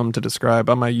that are dumb to describe,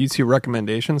 on my YouTube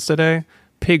recommendations today,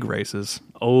 pig races.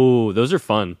 Oh, those are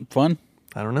fun. Fun?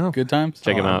 I don't know. Good times?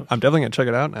 Check them out. I'm definitely going to check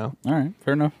it out now. All right,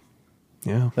 fair enough.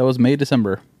 Yeah. That was May,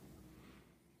 December.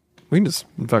 We can just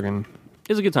fucking...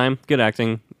 It was a good time. Good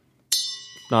acting.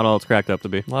 Not all it's cracked up to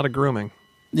be. A lot of grooming.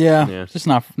 Yeah. Just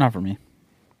not for me.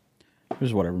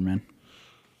 Just whatever, man.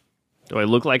 Do I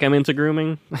look like I'm into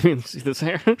grooming? I mean, see this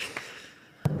hair?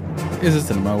 Is it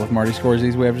cinema with Marty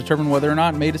Scorsese? We have determined whether or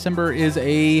not May December is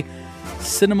a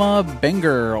cinema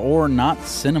banger or not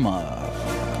cinema.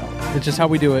 It's just how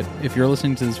we do it. If you're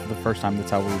listening to this for the first time,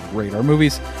 that's how we rate our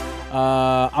movies.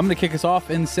 I'm going to kick us off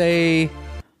and say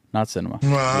not cinema.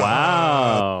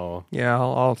 Wow. Yeah,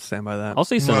 I'll stand by that. I'll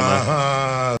say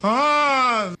cinema.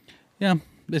 Yeah,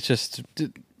 it's just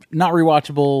not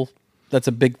rewatchable. That's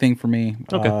a big thing for me.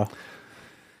 Okay.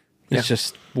 It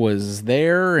just was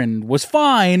there and was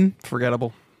fine.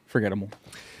 Forgettable.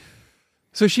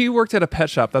 So she worked at a pet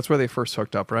shop. That's where they first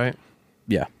hooked up, right?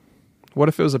 Yeah. What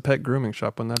if it was a pet grooming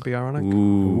shop? Wouldn't that be ironic?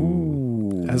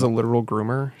 Ooh. As a literal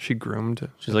groomer, she groomed.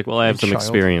 She's like, well, I have some child.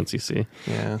 experience, you see.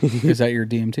 Yeah. Is that your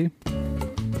DMT?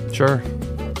 Sure.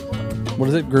 What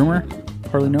is it? Groomer?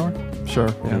 Hardly know her? Sure.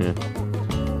 Yeah.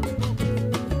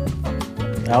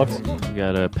 Alex? You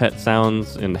got pet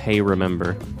sounds and hey,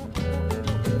 remember.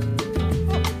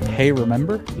 Hey,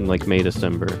 remember? Like May,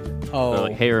 December. Oh. Or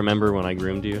like, hey, remember when I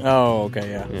groomed you? Oh, okay,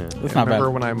 yeah. That's not Remember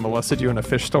bad. when I molested you in a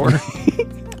fish store?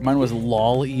 Mine was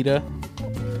LOLita.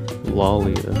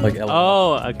 LOLita. Like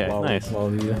oh, okay, nice.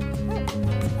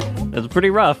 LOLita. That's pretty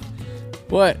rough.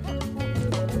 What?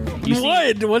 You see,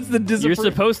 What? What's the you're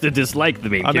supposed to dislike the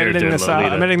main I'm character. editing this out.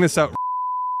 Lolita. I'm editing this out.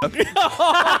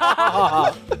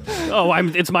 Oh,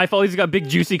 it's my fault. He's got big,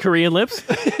 juicy Korean lips.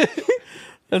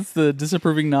 That's the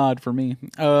disapproving nod for me.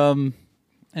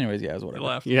 Anyways, yeah, it was whatever.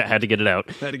 Laugh. Yeah, had to get it out.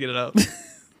 Had to get it out.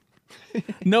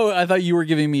 No, I thought you were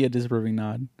giving me a disapproving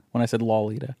nod when I said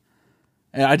LOLita.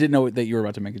 And I didn't know that you were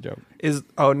about to make a joke. Yeah.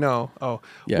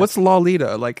 What's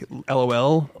LOLita? Like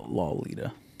LOL?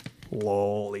 LOLita.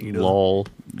 LOLita. Lol.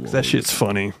 That shit's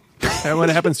funny. And when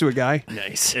it happens to a guy,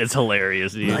 Nice. It's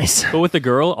hilarious, dude. Nice. But with the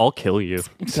girl, I'll kill you.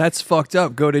 that's fucked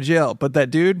up. Go to jail. But that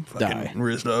dude, Die.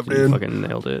 rizzed up, You dude. fucking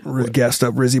nailed it. Gassed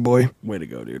up, Rizzy boy. Way to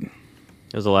go, dude.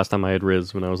 It was the last time I had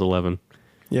Riz when I was 11.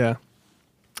 Yeah.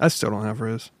 I still don't have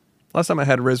Riz. Last time I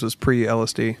had Riz was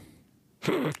pre-LSD.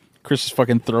 Chris just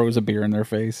fucking throws a beer in their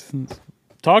face.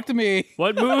 Talk to me.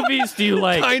 What movies do you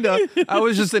like? Kinda. I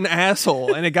was just an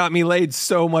asshole, and it got me laid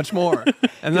so much more.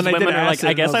 And then I did Women are like, acid, I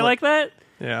and guess was I like that.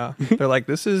 Yeah. They're like,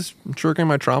 this is triggering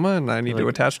my trauma, and I need to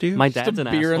Like, attach to you. My Just dad's a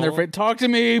an beer in their asshole. face. Talk to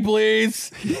me,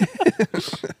 please.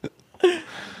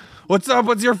 What's up?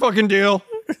 What's your fucking deal?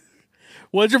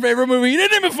 What's your favorite movie? You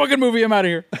didn't name a fucking movie. I'm out of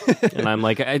here. And I'm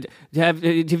like, have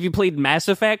you played Mass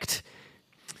Effect?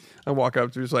 I walk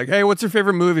up to who's like, hey, what's your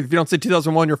favorite movie? If you don't say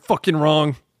 2001, you're fucking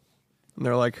wrong. And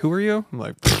they're like, who are you? I'm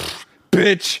like,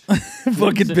 bitch.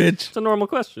 Fucking bitch. It's a normal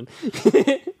question.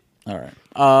 All right.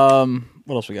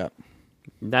 What else we got?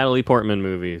 Natalie Portman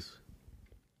movies.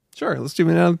 Sure, let's do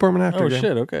another Portman actor. Oh, game.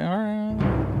 shit. Okay. All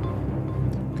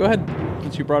right. Go ahead,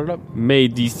 since you brought it up. May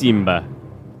December.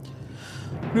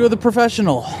 You're the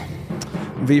professional.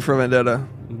 V for Vendetta.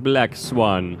 Black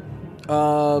Swan.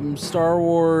 Star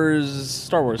Wars.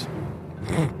 Star Wars.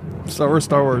 Eh?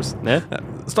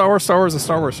 Star Wars, a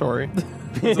Star Wars story.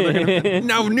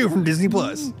 Now new from Disney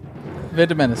Plus.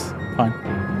 Phantom Menace. Fine.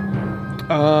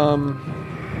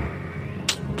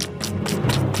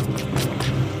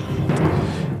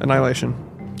 Annihilation.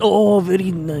 Oh,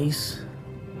 very nice.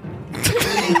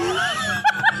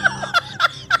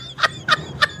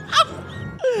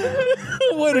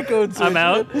 What a code switch. I'm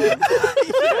out. You're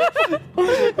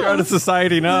out of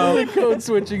society now. Code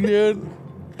switching, dude.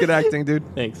 Good acting, dude.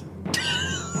 Thanks.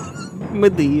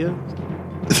 Medea.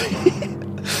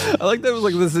 I like that it was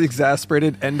like this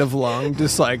exasperated end of lung,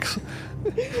 just like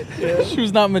She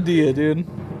was not Medea, dude.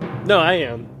 No, I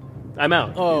am. I'm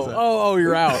out. Oh,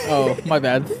 you're out. Oh, my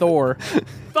bad. Thor.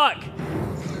 Fuck.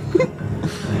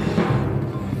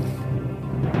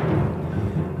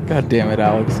 God damn it,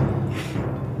 Alex.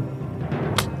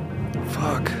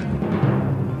 fuck.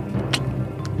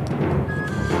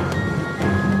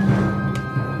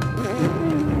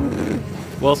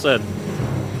 Well said.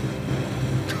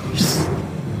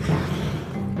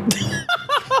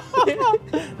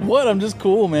 What? I'm just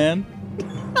cool, man.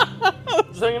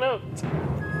 Just hanging out.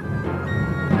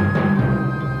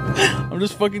 I'm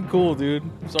just fucking cool, dude.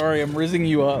 Sorry, I'm rizzing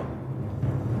you up.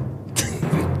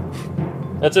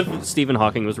 That's if Stephen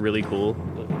Hawking was really cool.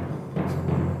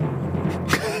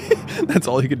 That's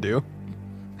all he could do.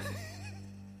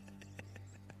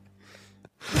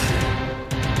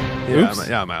 Oops.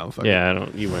 Yeah, I'm out. Fuck Yeah, I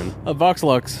don't. You win. Vox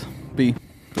Lux. B.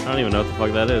 I don't even know what the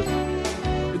fuck that is.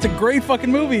 It's a great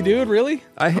fucking movie, dude. Really?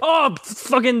 Oh,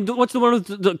 fucking! What's the one with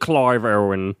the Clive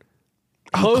Owen?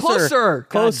 Closer.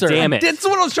 Closer. Damn it! That's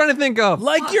what I was trying to think of.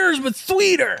 Like yours, but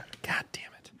sweeter. God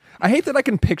damn it. I hate that I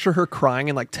can picture her crying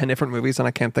in like 10 different movies and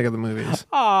I can't think of the movies.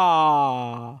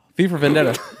 Ah. V for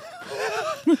Vendetta.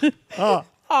 V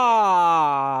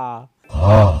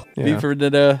for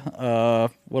Vendetta.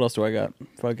 What else do I got?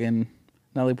 Fucking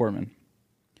Natalie Portman.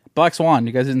 Black Swan.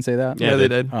 You guys didn't say that? Yeah, they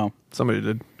did. Oh. Somebody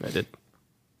did. I did.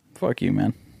 Fuck you,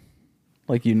 man.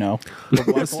 Like you know.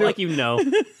 Like you know.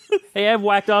 Hey, I've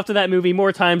whacked off to that movie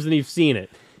more times than you've seen it.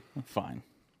 Fine.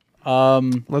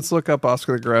 Let's look up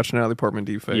Oscar the Grouch, Natalie Portman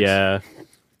deepfakes. Yeah.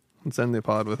 Let's end the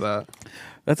pod with that.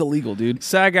 That's illegal, dude.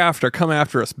 SAG after, come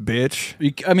after us, bitch.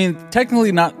 I mean,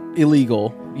 technically not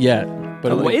illegal yet,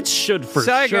 but Well, it should for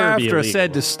SAG sure be after illegal.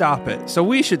 said to stop it, so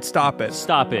we should stop it.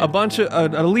 Stop it. A bunch of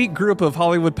an elite group of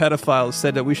Hollywood pedophiles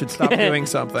said that we should stop doing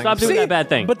something. Stop doing that bad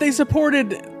thing. But they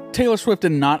supported Taylor Swift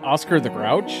and not Oscar the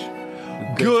Grouch.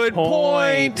 Good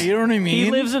point. You know what I mean? He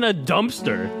lives in a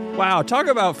dumpster. Wow, talk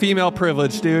about female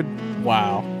privilege, dude.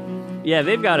 Wow. Yeah,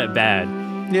 they've got it bad.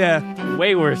 Yeah.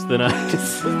 Way worse than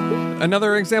us.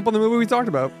 Another example in the movie we talked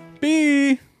about.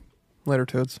 B. Later,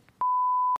 Toads.